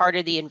submitted as part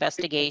of the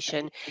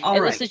investigation. All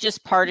And right. this is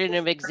just part of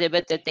an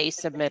exhibit that they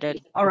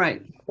submitted. All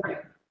right.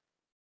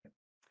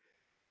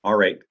 All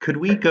right. Could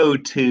we go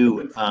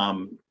to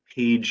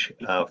page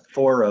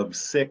 4 of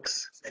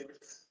 6?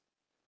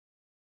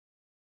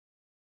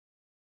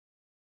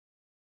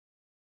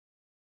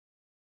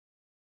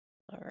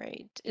 All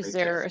right. Is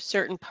there a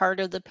certain part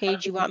of the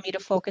page you want me to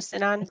focus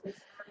in on?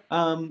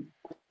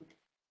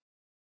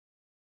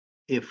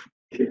 If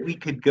we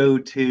could go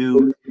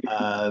to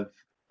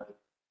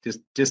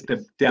just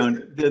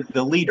down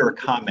the leader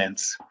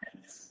comments,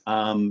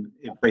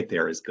 right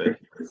there is good.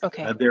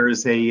 Okay. There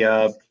is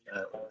a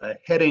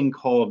heading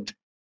called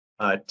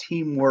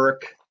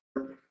teamwork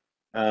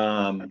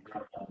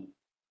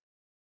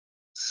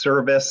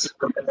service.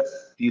 Do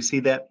you see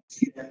that?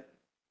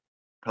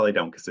 Probably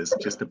don't because it's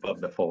just above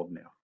the fold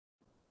now.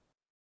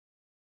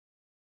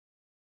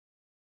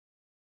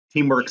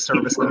 Teamwork,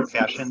 service,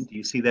 compassion. Do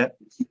you see that?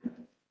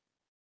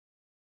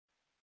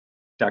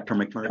 Dr.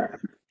 McMurray?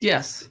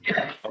 Yes.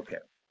 Okay.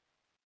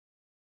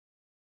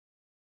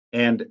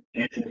 And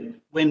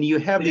when you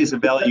have these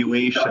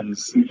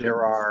evaluations,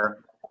 there are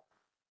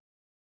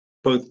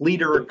both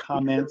leader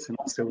comments and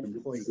also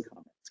employee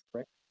comments,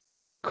 correct?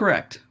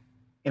 Correct.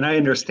 And I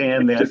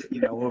understand that,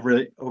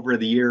 over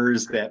the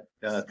years that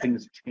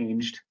things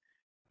changed,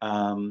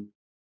 in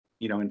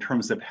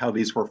terms of how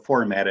these were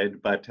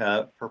formatted, but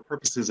for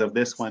purposes of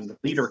this one, the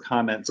leader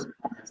comments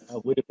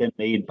would have been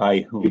made by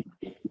whom?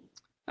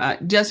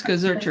 Jessica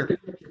Zurcher.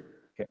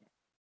 Okay.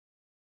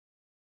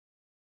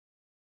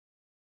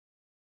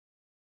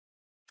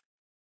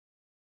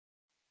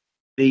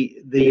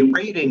 The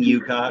rating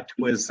you got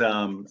was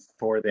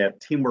for that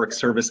teamwork,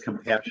 service,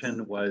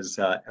 compassion was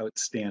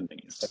outstanding.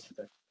 Is that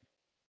correct?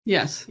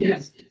 Yes.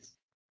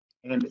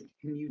 And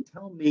can you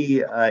tell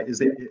me, is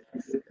it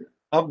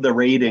of the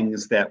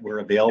ratings that were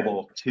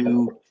available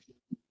to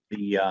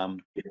the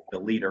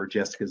leader,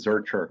 Jessica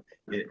Zurcher,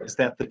 is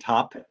that the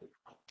top?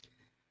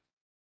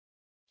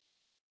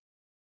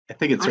 I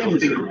think it's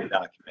early in the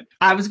document.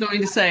 I was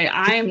going to say,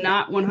 I am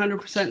not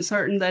 100%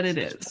 certain that it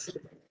is.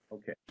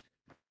 Okay.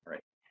 All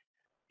right.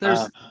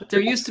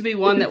 There used to be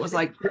one that was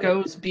like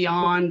goes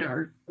beyond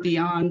or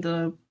beyond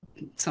the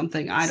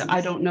something.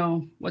 I don't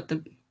know what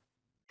the.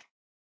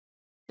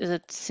 Does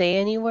it say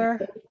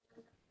anywhere?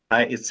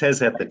 It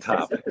says at the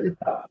top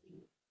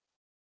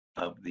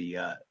of the.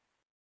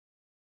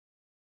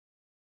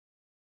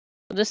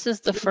 This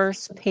is the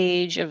first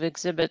page of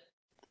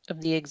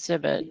the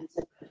exhibit.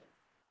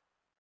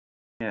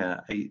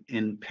 Yeah,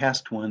 in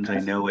past ones, I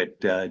know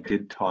it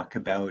did talk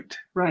about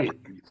Right.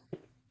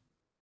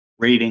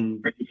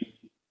 rating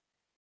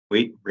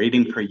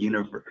for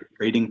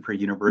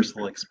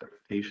universal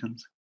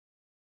expectations.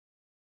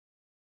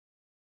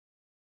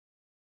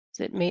 Is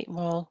it made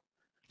well?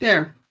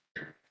 There.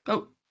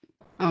 I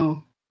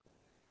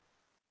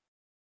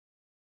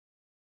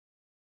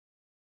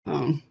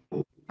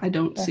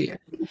don't see it.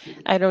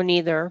 I don't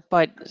either,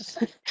 but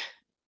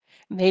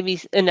maybe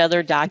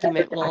another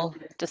document will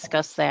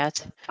discuss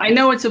that. I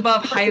know it's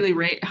above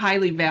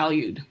highly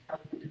valued.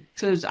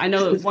 So I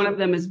know that one of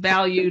them is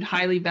valued,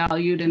 highly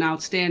valued, and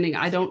outstanding.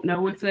 I don't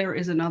know if there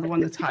is another one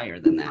that's higher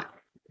than that.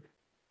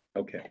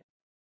 Okay.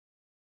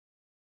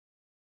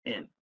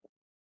 And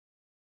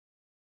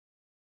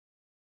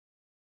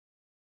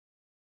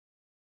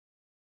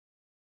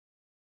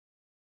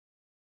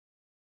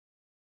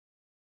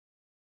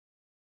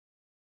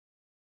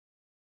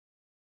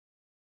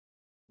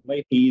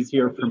might be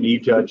easier for me,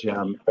 Judge,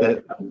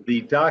 that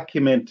the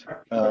document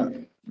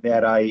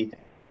that I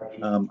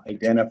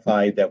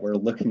identified that we're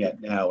looking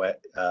at now,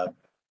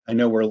 I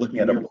know we're looking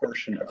at a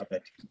portion of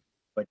it,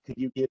 but could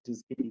you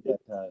just give me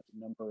that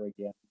number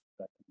again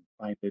so I can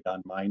find it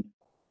on mine?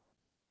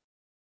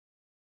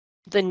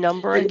 The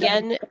number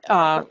again,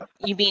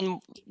 you mean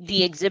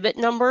the exhibit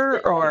number,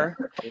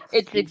 or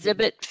it's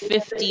exhibit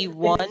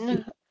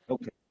 51?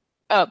 Okay.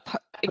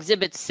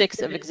 Exhibit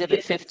 6 of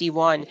exhibit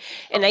 51.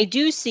 And I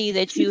do see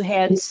that you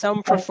had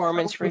some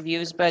performance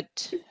reviews,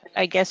 but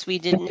I guess we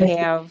didn't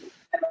have,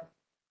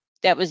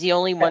 that was the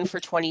only one for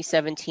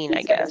 2017,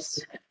 I guess.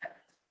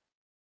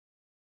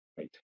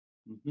 Right.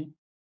 Mm-hmm.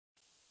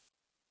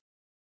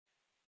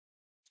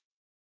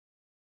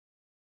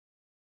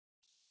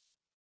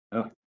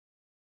 Oh,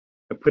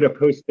 I put a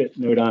Post-it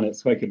note on it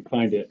so I could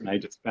find it, and I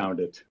just found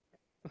it.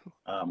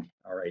 All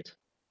right.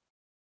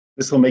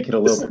 This will make it a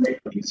little bit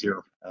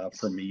easier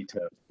for me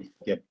to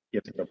get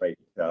to the right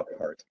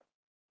part.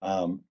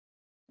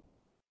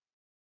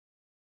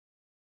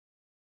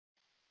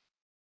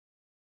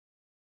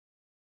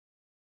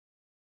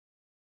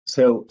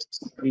 So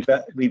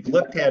we've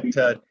looked at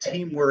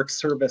teamwork,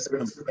 service,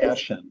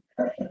 compassion.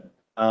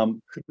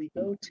 Could we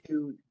go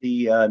to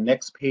the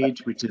next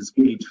page, which is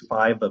page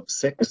 5 of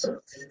 6?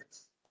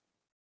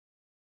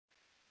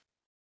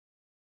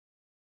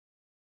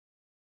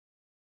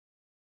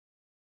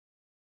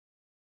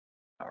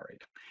 All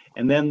right.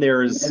 And then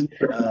there's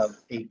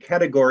a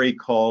category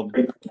called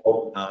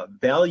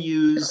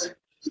values,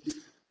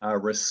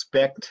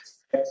 respect,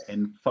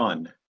 and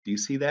fun. Do you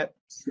see that?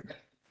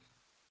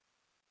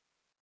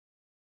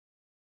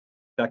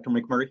 Dr.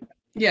 McMurray?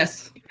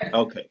 Yes,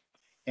 Okay.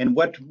 And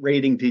what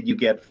rating did you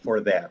get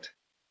for that?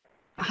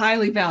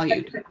 highly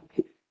valued.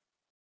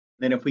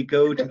 Then if we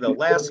go to the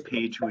last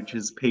page, which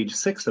is page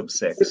 6 of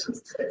 6,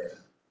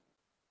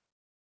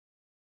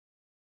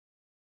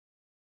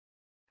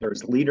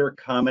 there's leader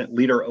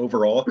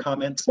overall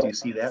comments. Do you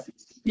see that?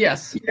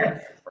 Yes. All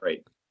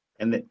right.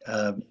 And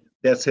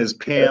that says,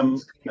 Pam,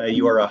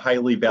 you are a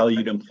highly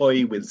valued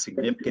employee with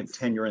significant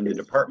tenure in the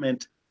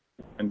department.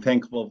 I'm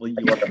thankful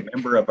you are a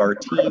member of our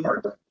team.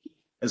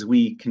 As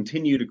we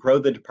continue to grow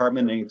the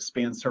department and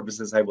expand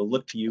services, I will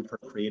look to you for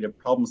creative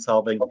problem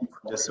solving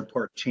to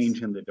support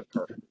change in the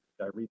department.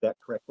 Did I read that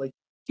correctly?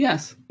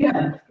 Yes.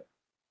 Yeah.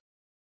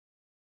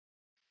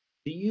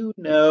 Do you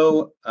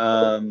know,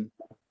 in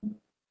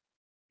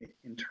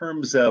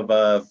terms of,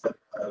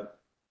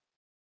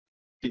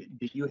 did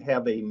you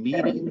have a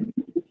meeting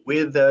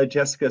with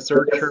Jessica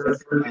Zurcher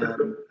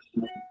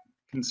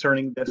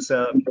concerning this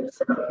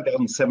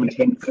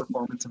 2017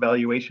 performance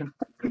evaluation?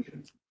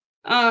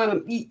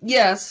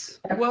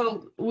 Yes.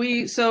 Well,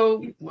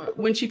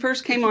 when she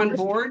first came on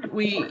board,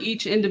 we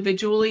each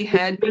individually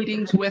had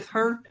meetings with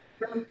her.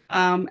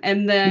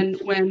 And then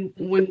when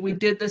we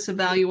did this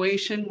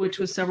evaluation, which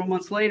was several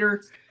months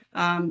later,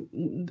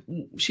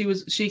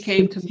 she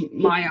came to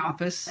my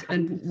office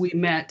and we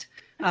met.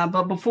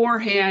 But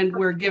beforehand,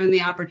 we're given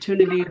the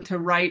opportunity to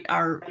write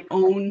our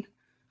own,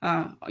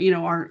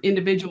 our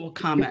individual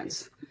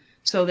comments.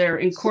 So they're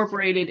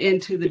incorporated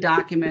into the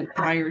document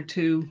prior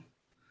to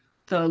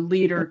the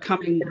leader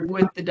coming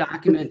with the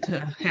document to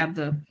have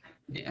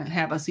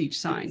us each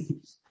sign.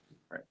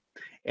 Right.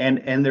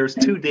 And there's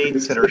 2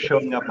 dates that are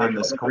showing up on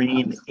the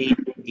screen,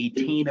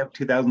 8/18 of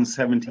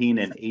 2017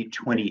 and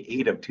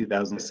 8/28 of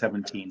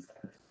 2017.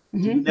 Do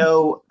you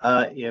know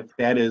if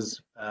that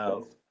is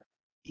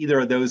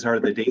either of those are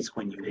the dates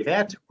when you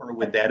met, or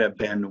would that have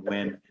been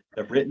when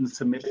the written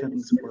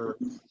submissions were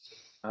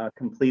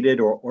completed,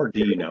 or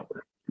do you know?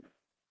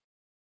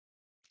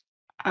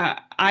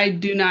 I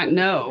do not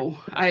know.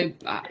 I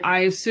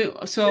assume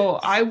so.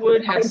 I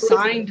would have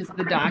signed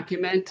the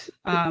document,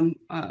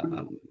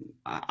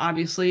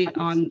 obviously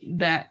on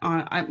that.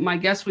 My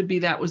guess would be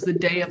that was the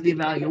day of the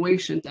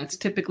evaluation. That's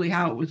typically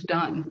how it was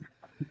done.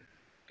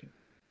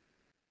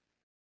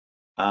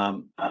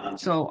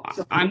 So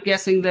I'm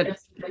guessing that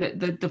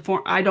the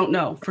form. I don't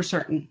know for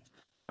certain.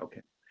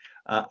 Okay.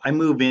 I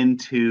move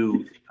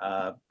into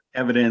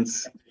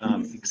evidence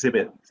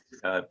exhibit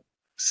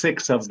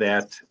 6 of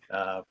that.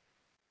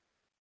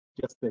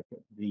 Just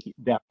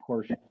that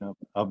portion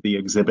of the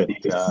exhibit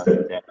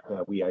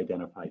that we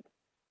identified.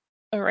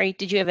 All right.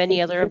 Did you have any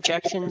other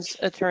objections,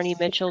 Attorney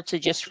Mitchell, to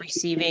just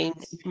receiving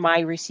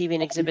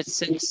Exhibit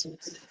 6?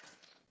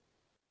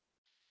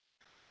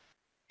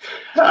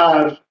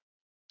 Well,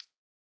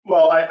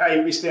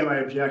 I restate my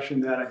objection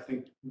that I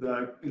think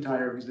the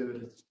entire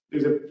exhibit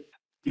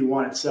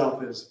D1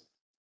 itself is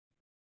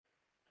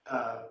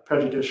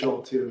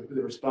prejudicial to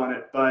the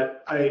respondent,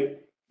 but I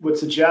would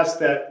suggest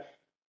that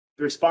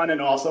the respondent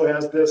also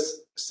has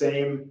this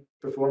same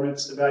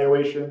performance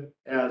evaluation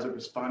as a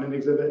respondent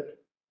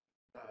exhibit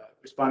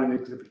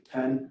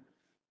 10.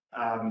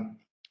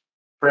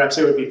 Perhaps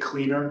it would be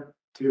cleaner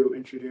to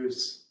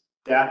introduce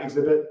that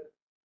exhibit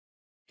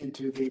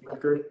into the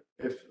record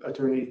if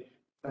Attorney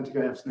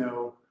Santica has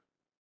no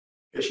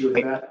issue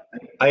with that.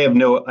 I have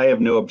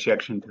no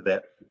objection to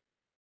that.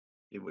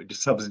 It would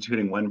just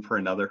substituting one for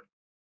another.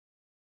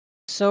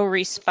 So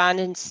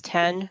respondents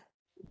 10.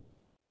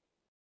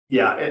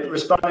 Yeah,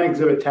 respondent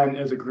exhibit 10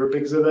 is a group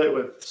exhibit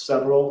with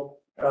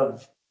several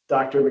of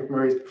Dr.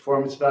 McMurray's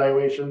performance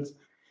evaluations,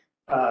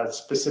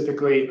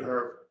 specifically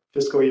her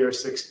fiscal year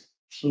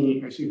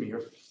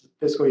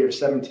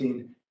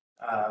 17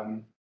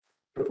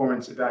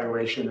 performance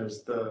evaluation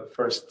is the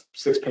first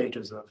 6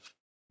 pages of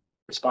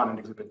respondent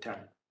exhibit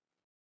 10.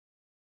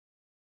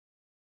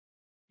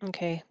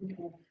 Okay.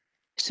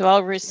 So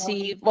I'll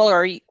receive, well,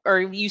 are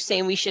you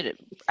saying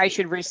I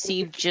should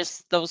receive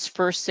just those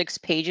first 6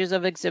 pages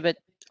of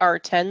Exhibit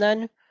R10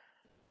 then?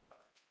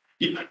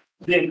 Yeah,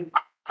 then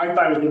I'm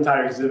fine with the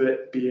entire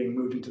exhibit being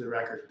moved into the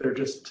record. They're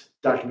just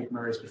Dr.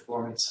 McMurray's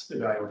performance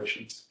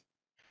evaluations.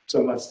 So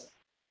unless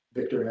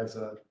Victor has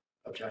an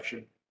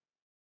objection.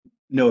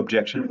 No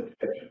objection.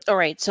 All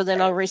right, so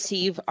then I'll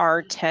receive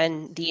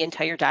R10, the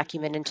entire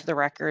document, into the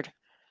record.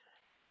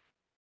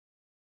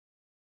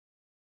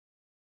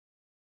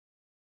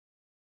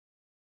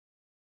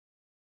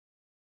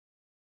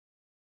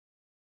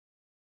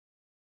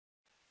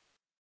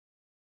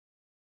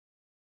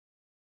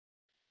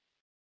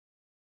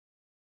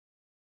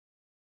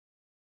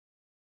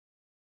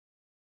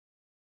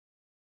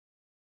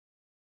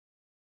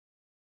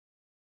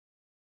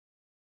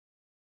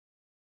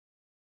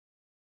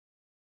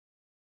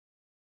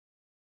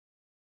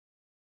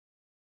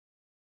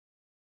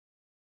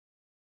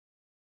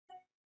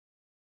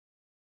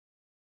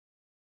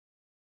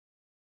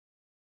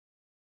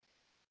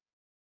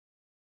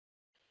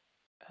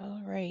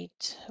 All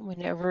right,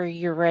 whenever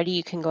you're ready,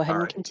 you can go ahead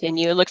All and right.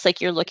 continue. It looks like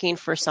you're looking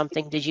for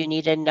something. Did you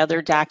need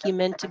another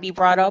document to be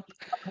brought up?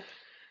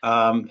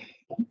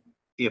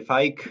 If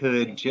I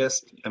could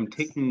just, I'm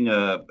taking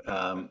so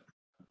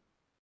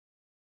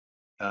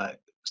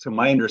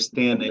my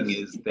understanding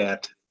is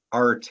that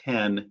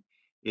R10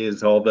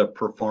 is all the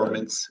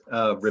performance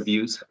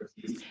reviews.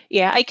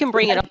 Yeah, I can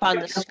bring it up on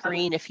the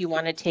screen if you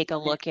want to take a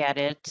look at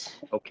it.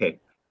 Okay.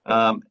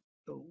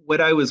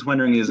 What I was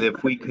wondering is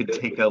if we could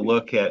take a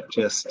look at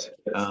just,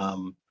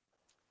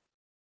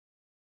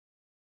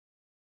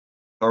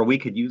 or we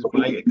could use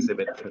my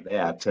exhibit for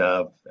that.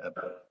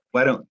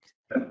 Why don't,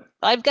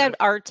 I've got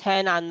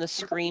R10 on the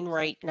screen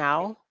right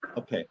now.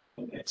 okay.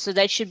 So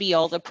that should be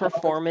all the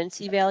performance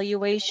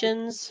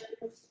evaluations.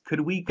 Could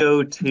we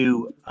go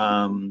to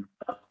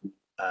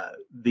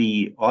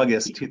the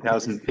August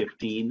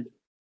 2015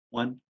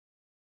 one?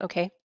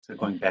 Okay. So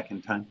going back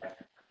in time.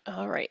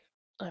 All right.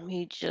 Let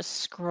me just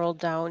scroll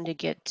down to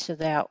get to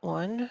that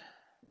one.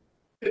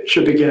 It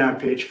should begin on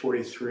page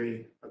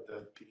 43 of the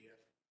PDF.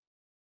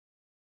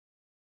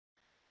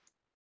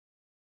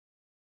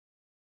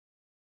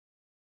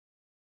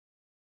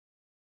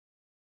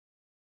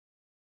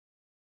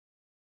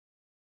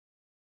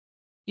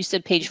 You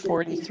said page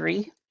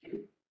 43?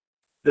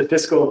 The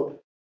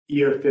fiscal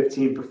year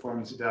 15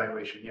 performance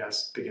evaluation,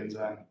 yes, begins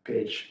on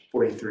page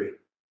 43.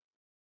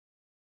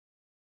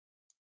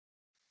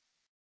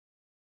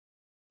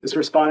 This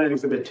respondent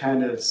exhibit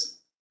 10 is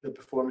the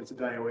performance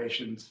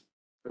evaluations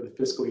for the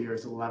fiscal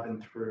years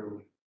 11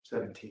 through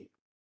 17.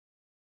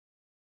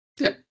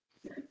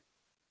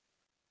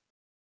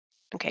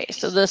 Okay,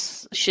 so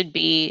this should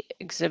be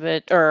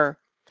exhibit or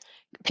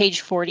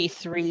page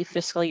 43,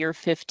 fiscal year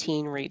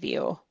 15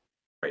 review.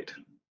 Right.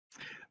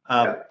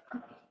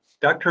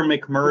 Dr.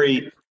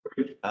 McMurray,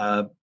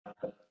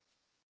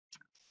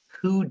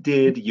 who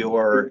did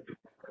your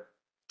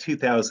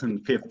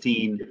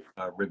 2015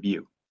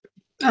 review?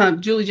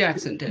 Julie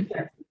Jackson did.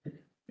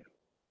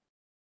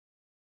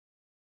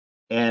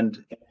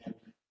 And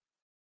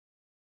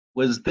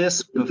was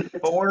this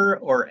before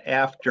or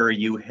after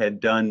you had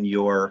done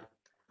your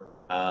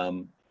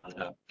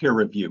peer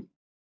review?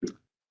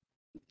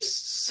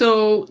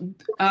 So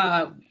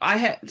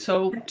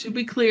to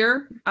be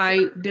clear,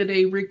 I did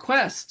a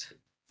request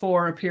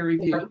for a peer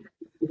review.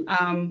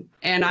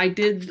 And I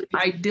did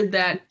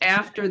that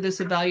after this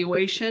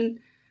evaluation.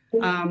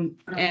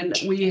 And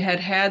we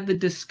had the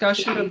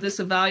discussion of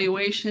this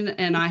evaluation,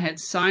 and I had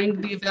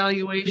signed the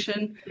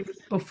evaluation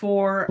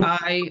before well,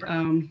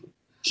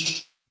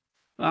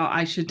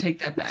 I should take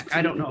that back.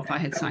 I don't know if I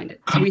had signed it.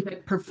 So we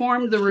had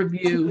performed the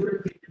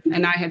review,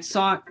 and I had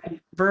sought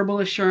verbal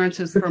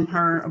assurances from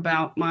her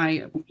about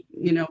my,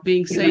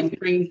 being safe,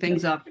 bringing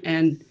things up.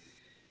 And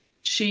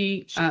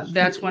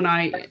that's when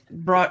I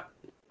brought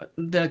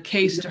the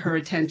case to her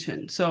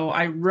attention. So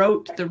I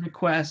wrote the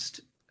request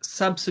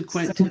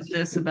subsequent to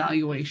this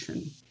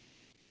evaluation.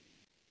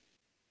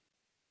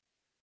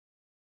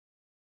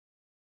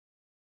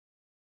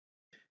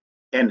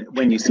 And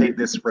when you say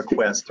this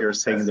request, you're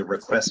saying the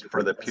request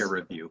for the peer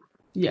review.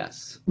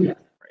 Yes. Right.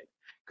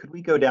 Could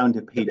we go down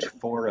to page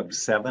 4 of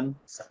 7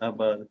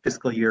 of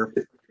fiscal year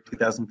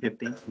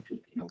 2015?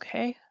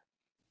 Okay.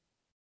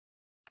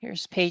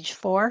 Here's page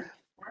 4.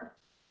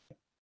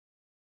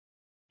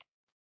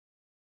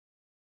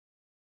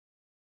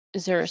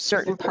 Is there a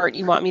certain part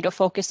you want me to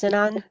focus in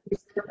on?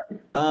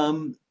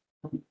 I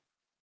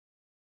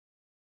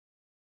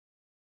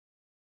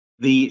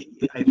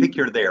think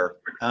you're there.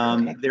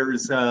 Okay.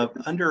 There's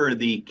under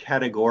the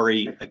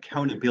category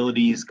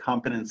accountabilities,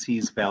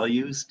 competencies,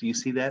 values. Do you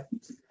see that?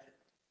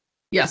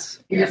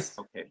 Yes.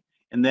 Okay.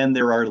 And then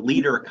there are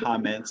leader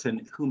comments,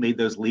 and who made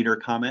those leader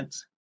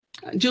comments?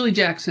 Julie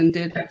Jackson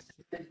did.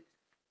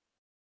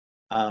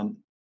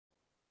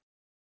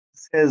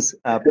 Says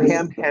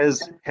Pam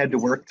has had to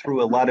work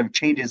through a lot of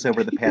changes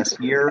over the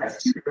past year,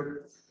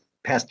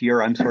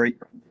 I'm sorry,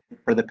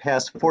 for the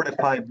past 4 to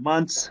 5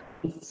 months.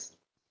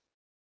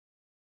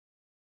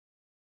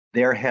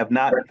 There have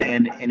not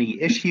been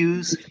any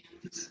issues.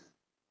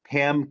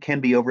 Pam can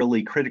be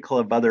overly critical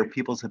of other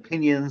people's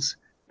opinions,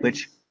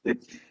 which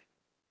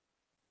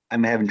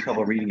I'm having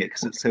trouble reading it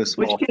because it's so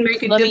small. Which can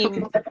make it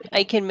difficult.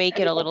 I can make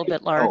it a little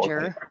bit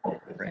larger. Oh,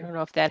 okay. I don't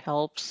know if that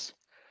helps.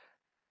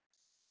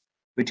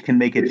 which can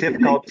make it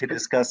difficult to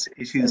discuss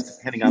issues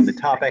depending on the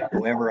topic.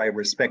 However, I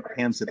respect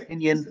Pam's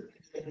opinion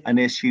on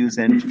issues,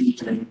 and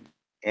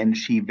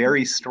she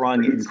very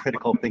strong in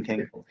critical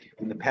thinking.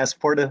 In the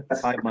past 4 to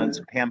 5 months,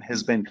 Pam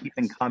has been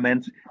keeping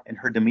comments and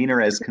her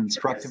demeanor as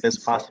constructive as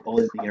possible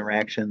in the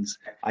interactions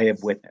I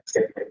have witnessed.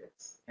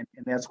 And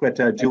that's what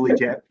Julie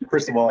Jack.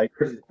 First of all,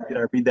 did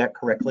I read that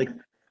correctly?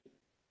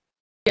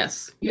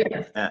 Yes.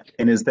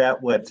 And is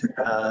that what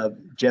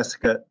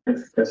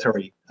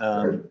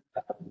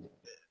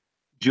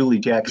Julie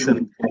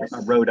Jackson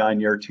wrote on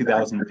your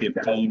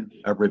 2015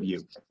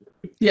 review?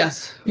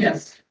 Yes. Yeah.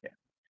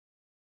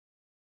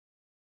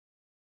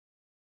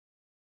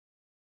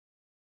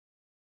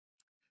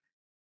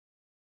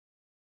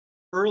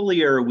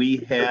 Earlier, we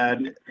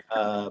had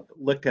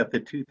looked at the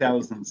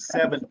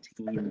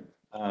 2017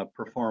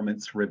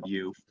 performance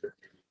review,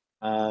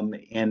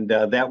 and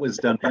that was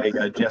done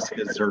by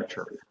Jessica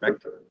Zurcher,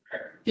 correct?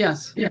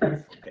 Yes.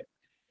 Okay.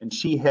 And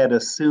she had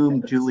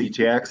assumed Julie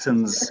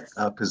Jackson's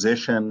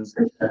position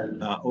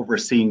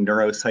overseeing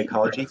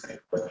neuropsychology.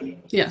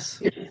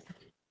 Yes.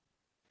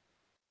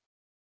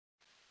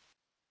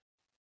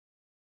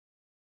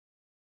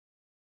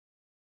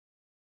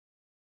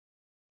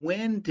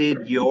 When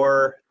did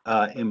your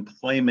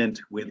employment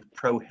with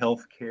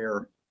ProHealth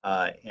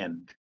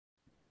end?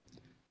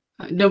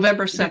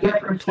 November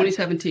 2nd,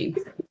 2017.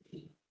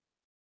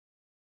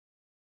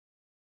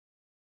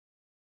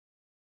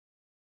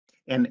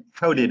 And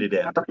how did it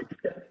end?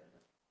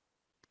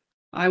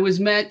 I was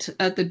met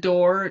at the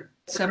door at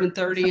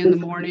 7:30 in the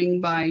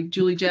morning by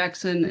Julie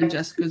Jackson and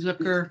Jessica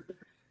Zucker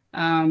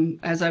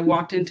as I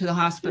walked into the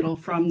hospital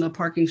from the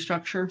parking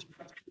structure.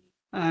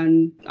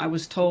 And I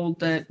was told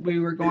that we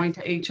were going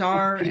to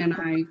HR, and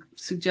I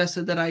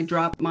suggested that I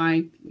drop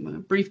my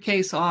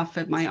briefcase off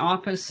at my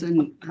office,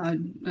 and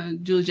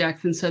Julie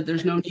Jackson said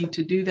there's no need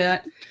to do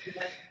that.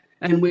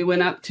 And we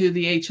went up to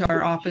the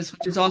HR office,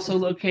 which is also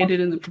located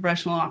in the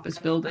professional office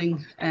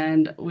building.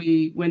 And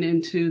we went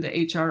into the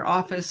HR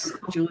office.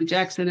 Julie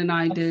Jackson and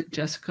I did.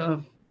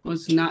 Jessica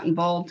was not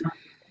involved.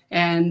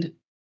 And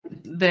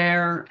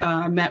there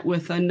met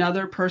with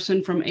another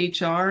person from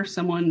HR,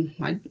 someone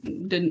I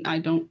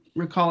don't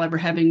recall ever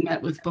having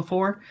met with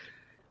before,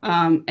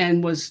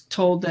 and was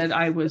told that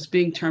I was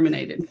being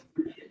terminated.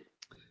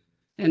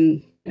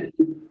 And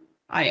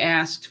I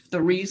asked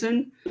the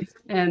reason,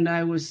 and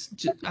I was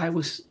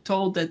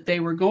told that they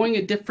were going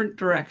a different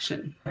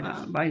direction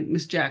by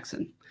Miss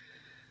Jackson.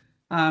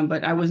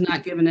 But I was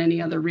not given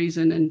any other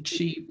reason, and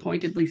she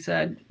pointedly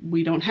said,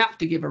 "We don't have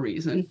to give a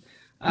reason."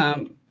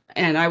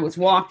 And I was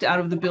walked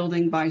out of the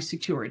building by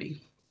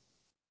security.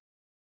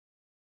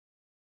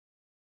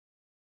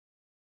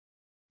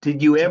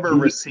 Did you ever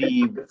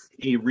receive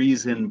a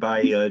reason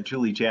by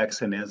Julie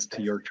Jackson as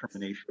to your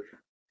termination?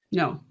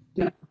 No.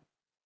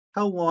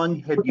 How long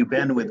had you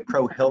been with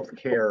ProHealth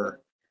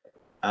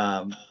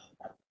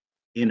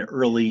in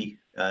early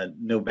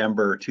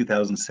November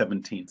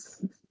 2017?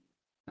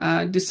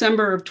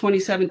 December of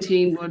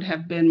 2017 would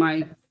have been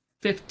my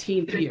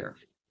 15th year.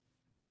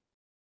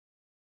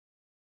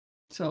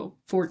 So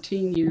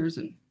 14 years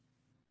and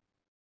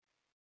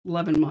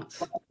 11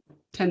 months,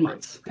 10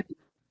 months.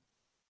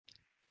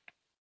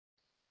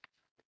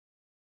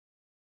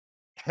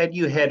 Had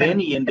you had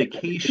any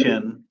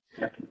indication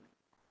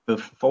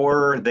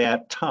before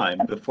that time,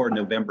 before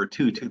November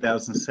 2,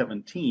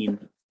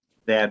 2017,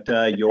 that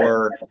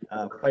your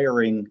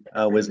firing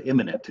was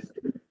imminent?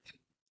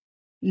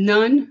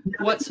 None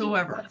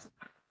whatsoever.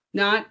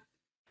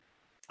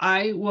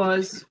 I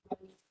was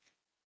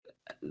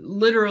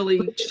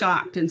literally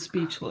shocked and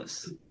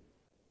speechless.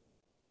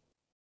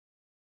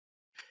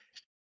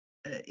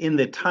 In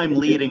the time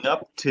leading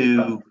up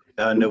to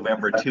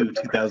November 2,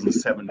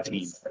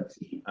 2017,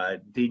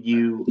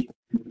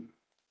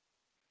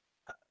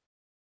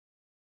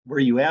 were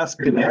you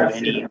asked about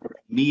any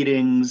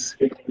meetings,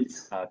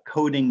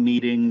 coding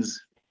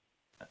meetings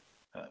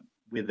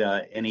with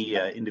any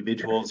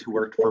individuals who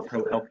worked for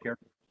ProHealth?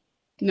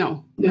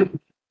 No.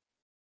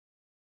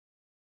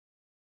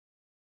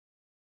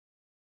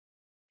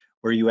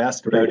 Were you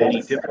asked about any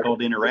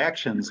difficult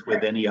interactions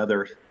with any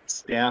other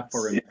staff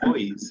or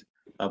employees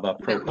of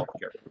ProHealth?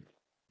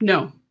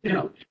 No.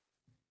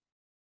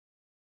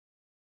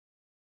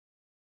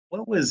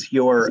 What was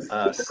your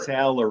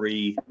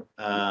salary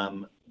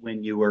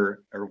when you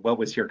were, or what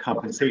was your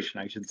compensation,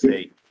 I should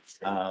say,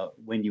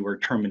 when you were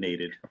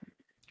terminated?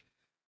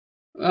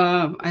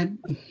 I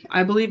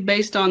believe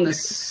based on the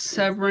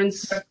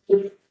severance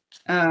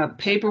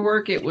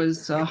paperwork, it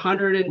was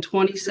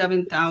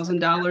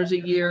 $127,000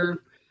 a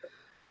year,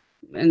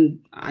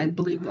 and I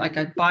believe like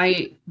a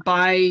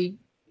by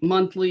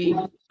monthly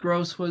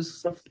gross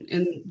was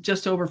in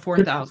just over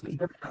 $4,000.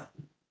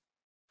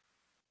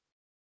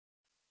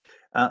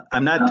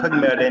 I'm not talking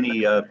about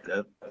any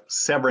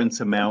severance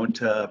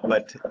amount,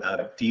 but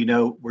do you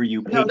know, were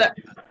you paid? No,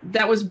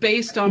 that was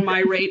based on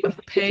my rate of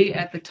pay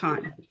at the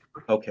time.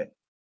 Okay,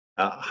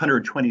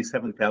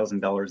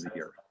 $127,000 a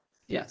year.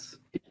 Yes.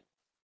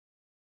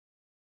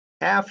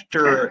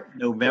 After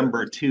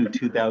November 2,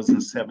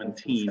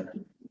 2017,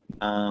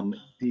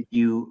 Did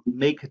you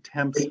make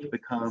attempts to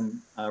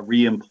become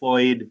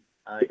reemployed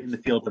in the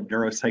field of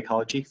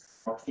neuropsychology?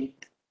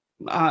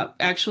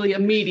 Actually,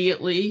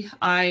 immediately,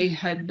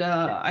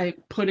 I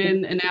put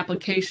in an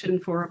application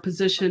for a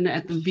position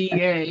at the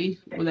VA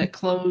that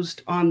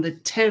closed on the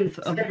 10th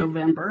of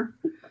November,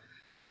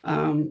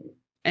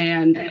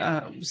 and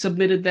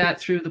submitted that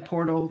through the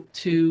portal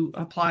to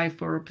apply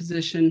for a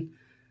position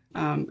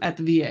at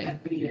the VA.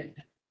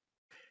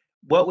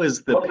 What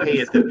was the pay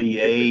at the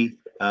VA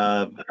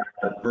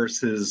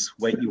versus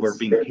what you were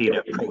being paid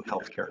at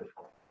ProHealth Care?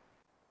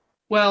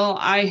 Well,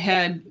 I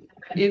had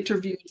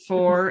interviewed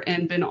for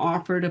and been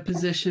offered a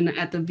position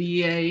at the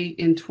VA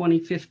in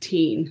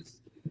 2015,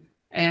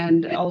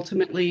 and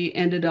ultimately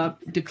ended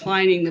up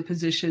declining the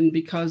position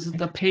because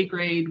the pay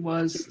grade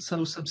was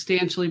so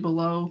substantially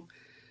below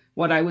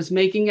what I was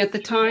making at the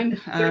time.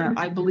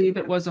 I believe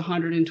it was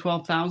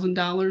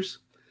 $112,000.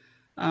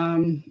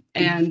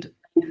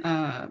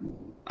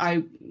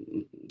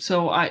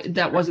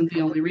 That wasn't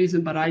the only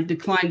reason, but I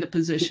declined the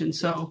position.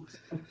 So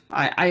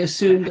I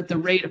assumed that the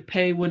rate of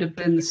pay would have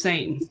been the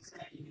same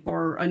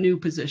for a new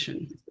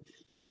position.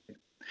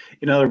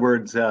 In other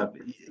words,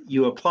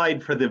 you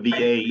applied for the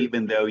VA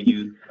even though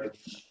you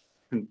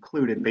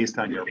concluded, based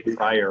on your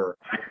prior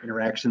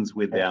interactions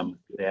with them,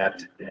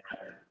 that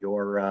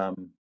your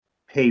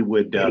pay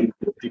would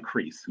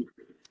decrease.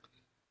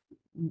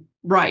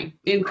 Right,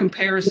 in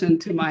comparison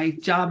to my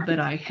job that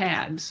I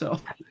had. So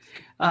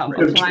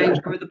applying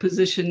for the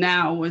position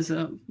now was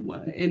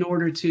in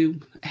order to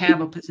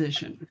have a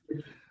position.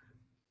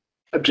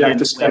 Object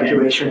to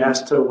speculation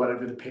as to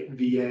whatever the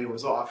VA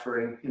was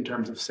offering in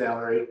terms of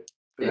salary.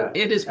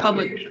 It is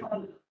public.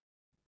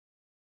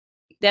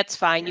 That's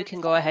fine. You can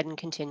go ahead and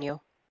continue.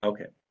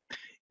 Okay.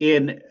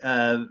 In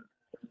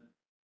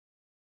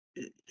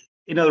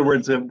other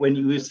words, when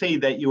you say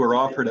that you were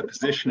offered a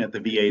position at the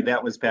VA,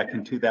 that was back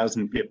in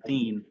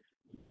 2015,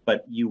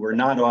 but you were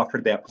not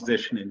offered that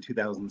position in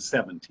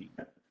 2017.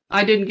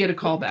 I didn't get a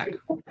call back.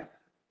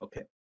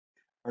 Okay.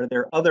 Are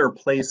there other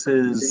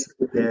places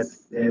that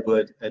you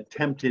would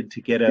attempted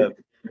to get a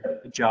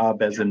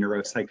job as a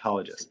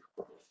neuropsychologist?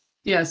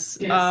 Yes.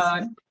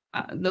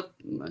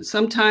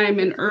 Sometime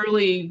in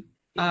early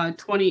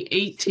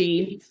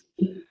 2018,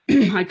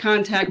 I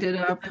contacted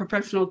a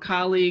professional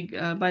colleague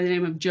by the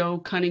name of Joe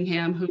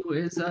Cunningham, who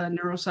is a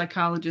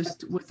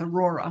neuropsychologist with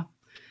Aurora.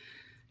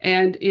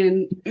 And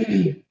in,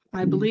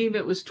 I believe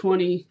it was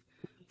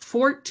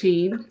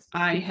 2014,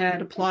 I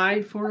had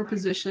applied for a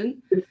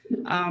position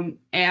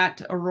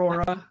at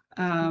Aurora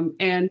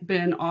and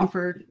been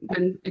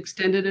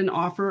extended an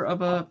offer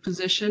of a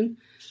position,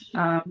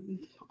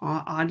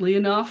 oddly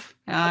enough,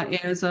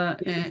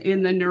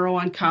 in the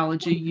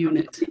neuro-oncology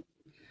unit.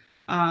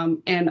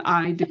 And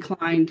I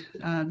declined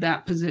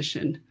that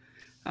position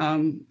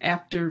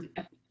after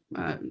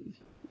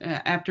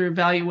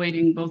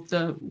evaluating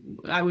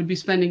I would be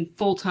spending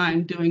full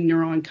time doing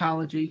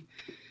neuro-oncology,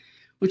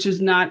 which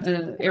is not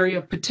an area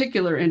of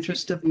particular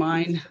interest of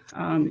mine,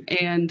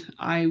 and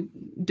I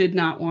did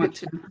not want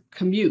to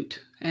commute.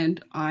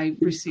 And I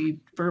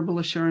received verbal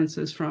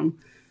assurances from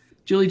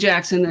Julie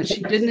Jackson that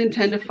she didn't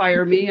intend to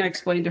fire me. I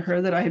explained to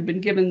her that I had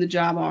been given the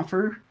job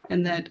offer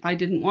and that I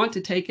didn't want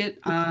to take it,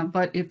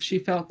 but if she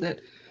felt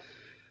that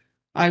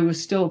I was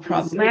still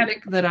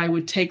problematic, that I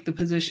would take the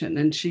position.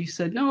 And she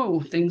said, no,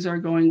 things are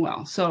going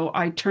well. So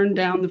I turned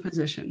down the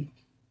position.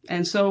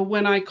 And so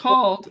when I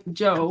called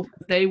Joe,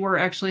 they were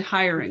actually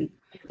hiring.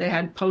 They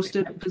had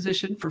posted a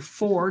position for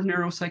 4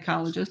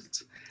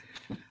 neuropsychologists.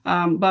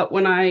 But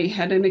when I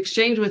had an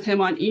exchange with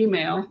him on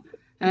email,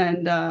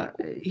 and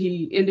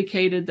he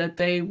indicated that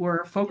they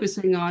were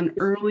focusing on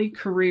early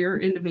career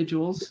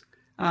individuals,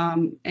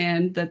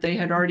 and that they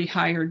had already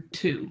hired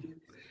 2.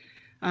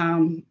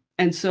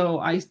 And so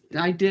I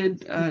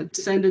did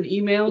send an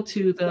email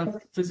to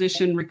the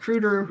physician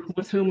recruiter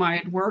with whom I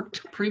had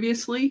worked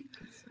previously,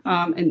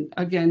 and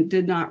again,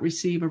 did not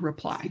receive a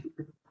reply.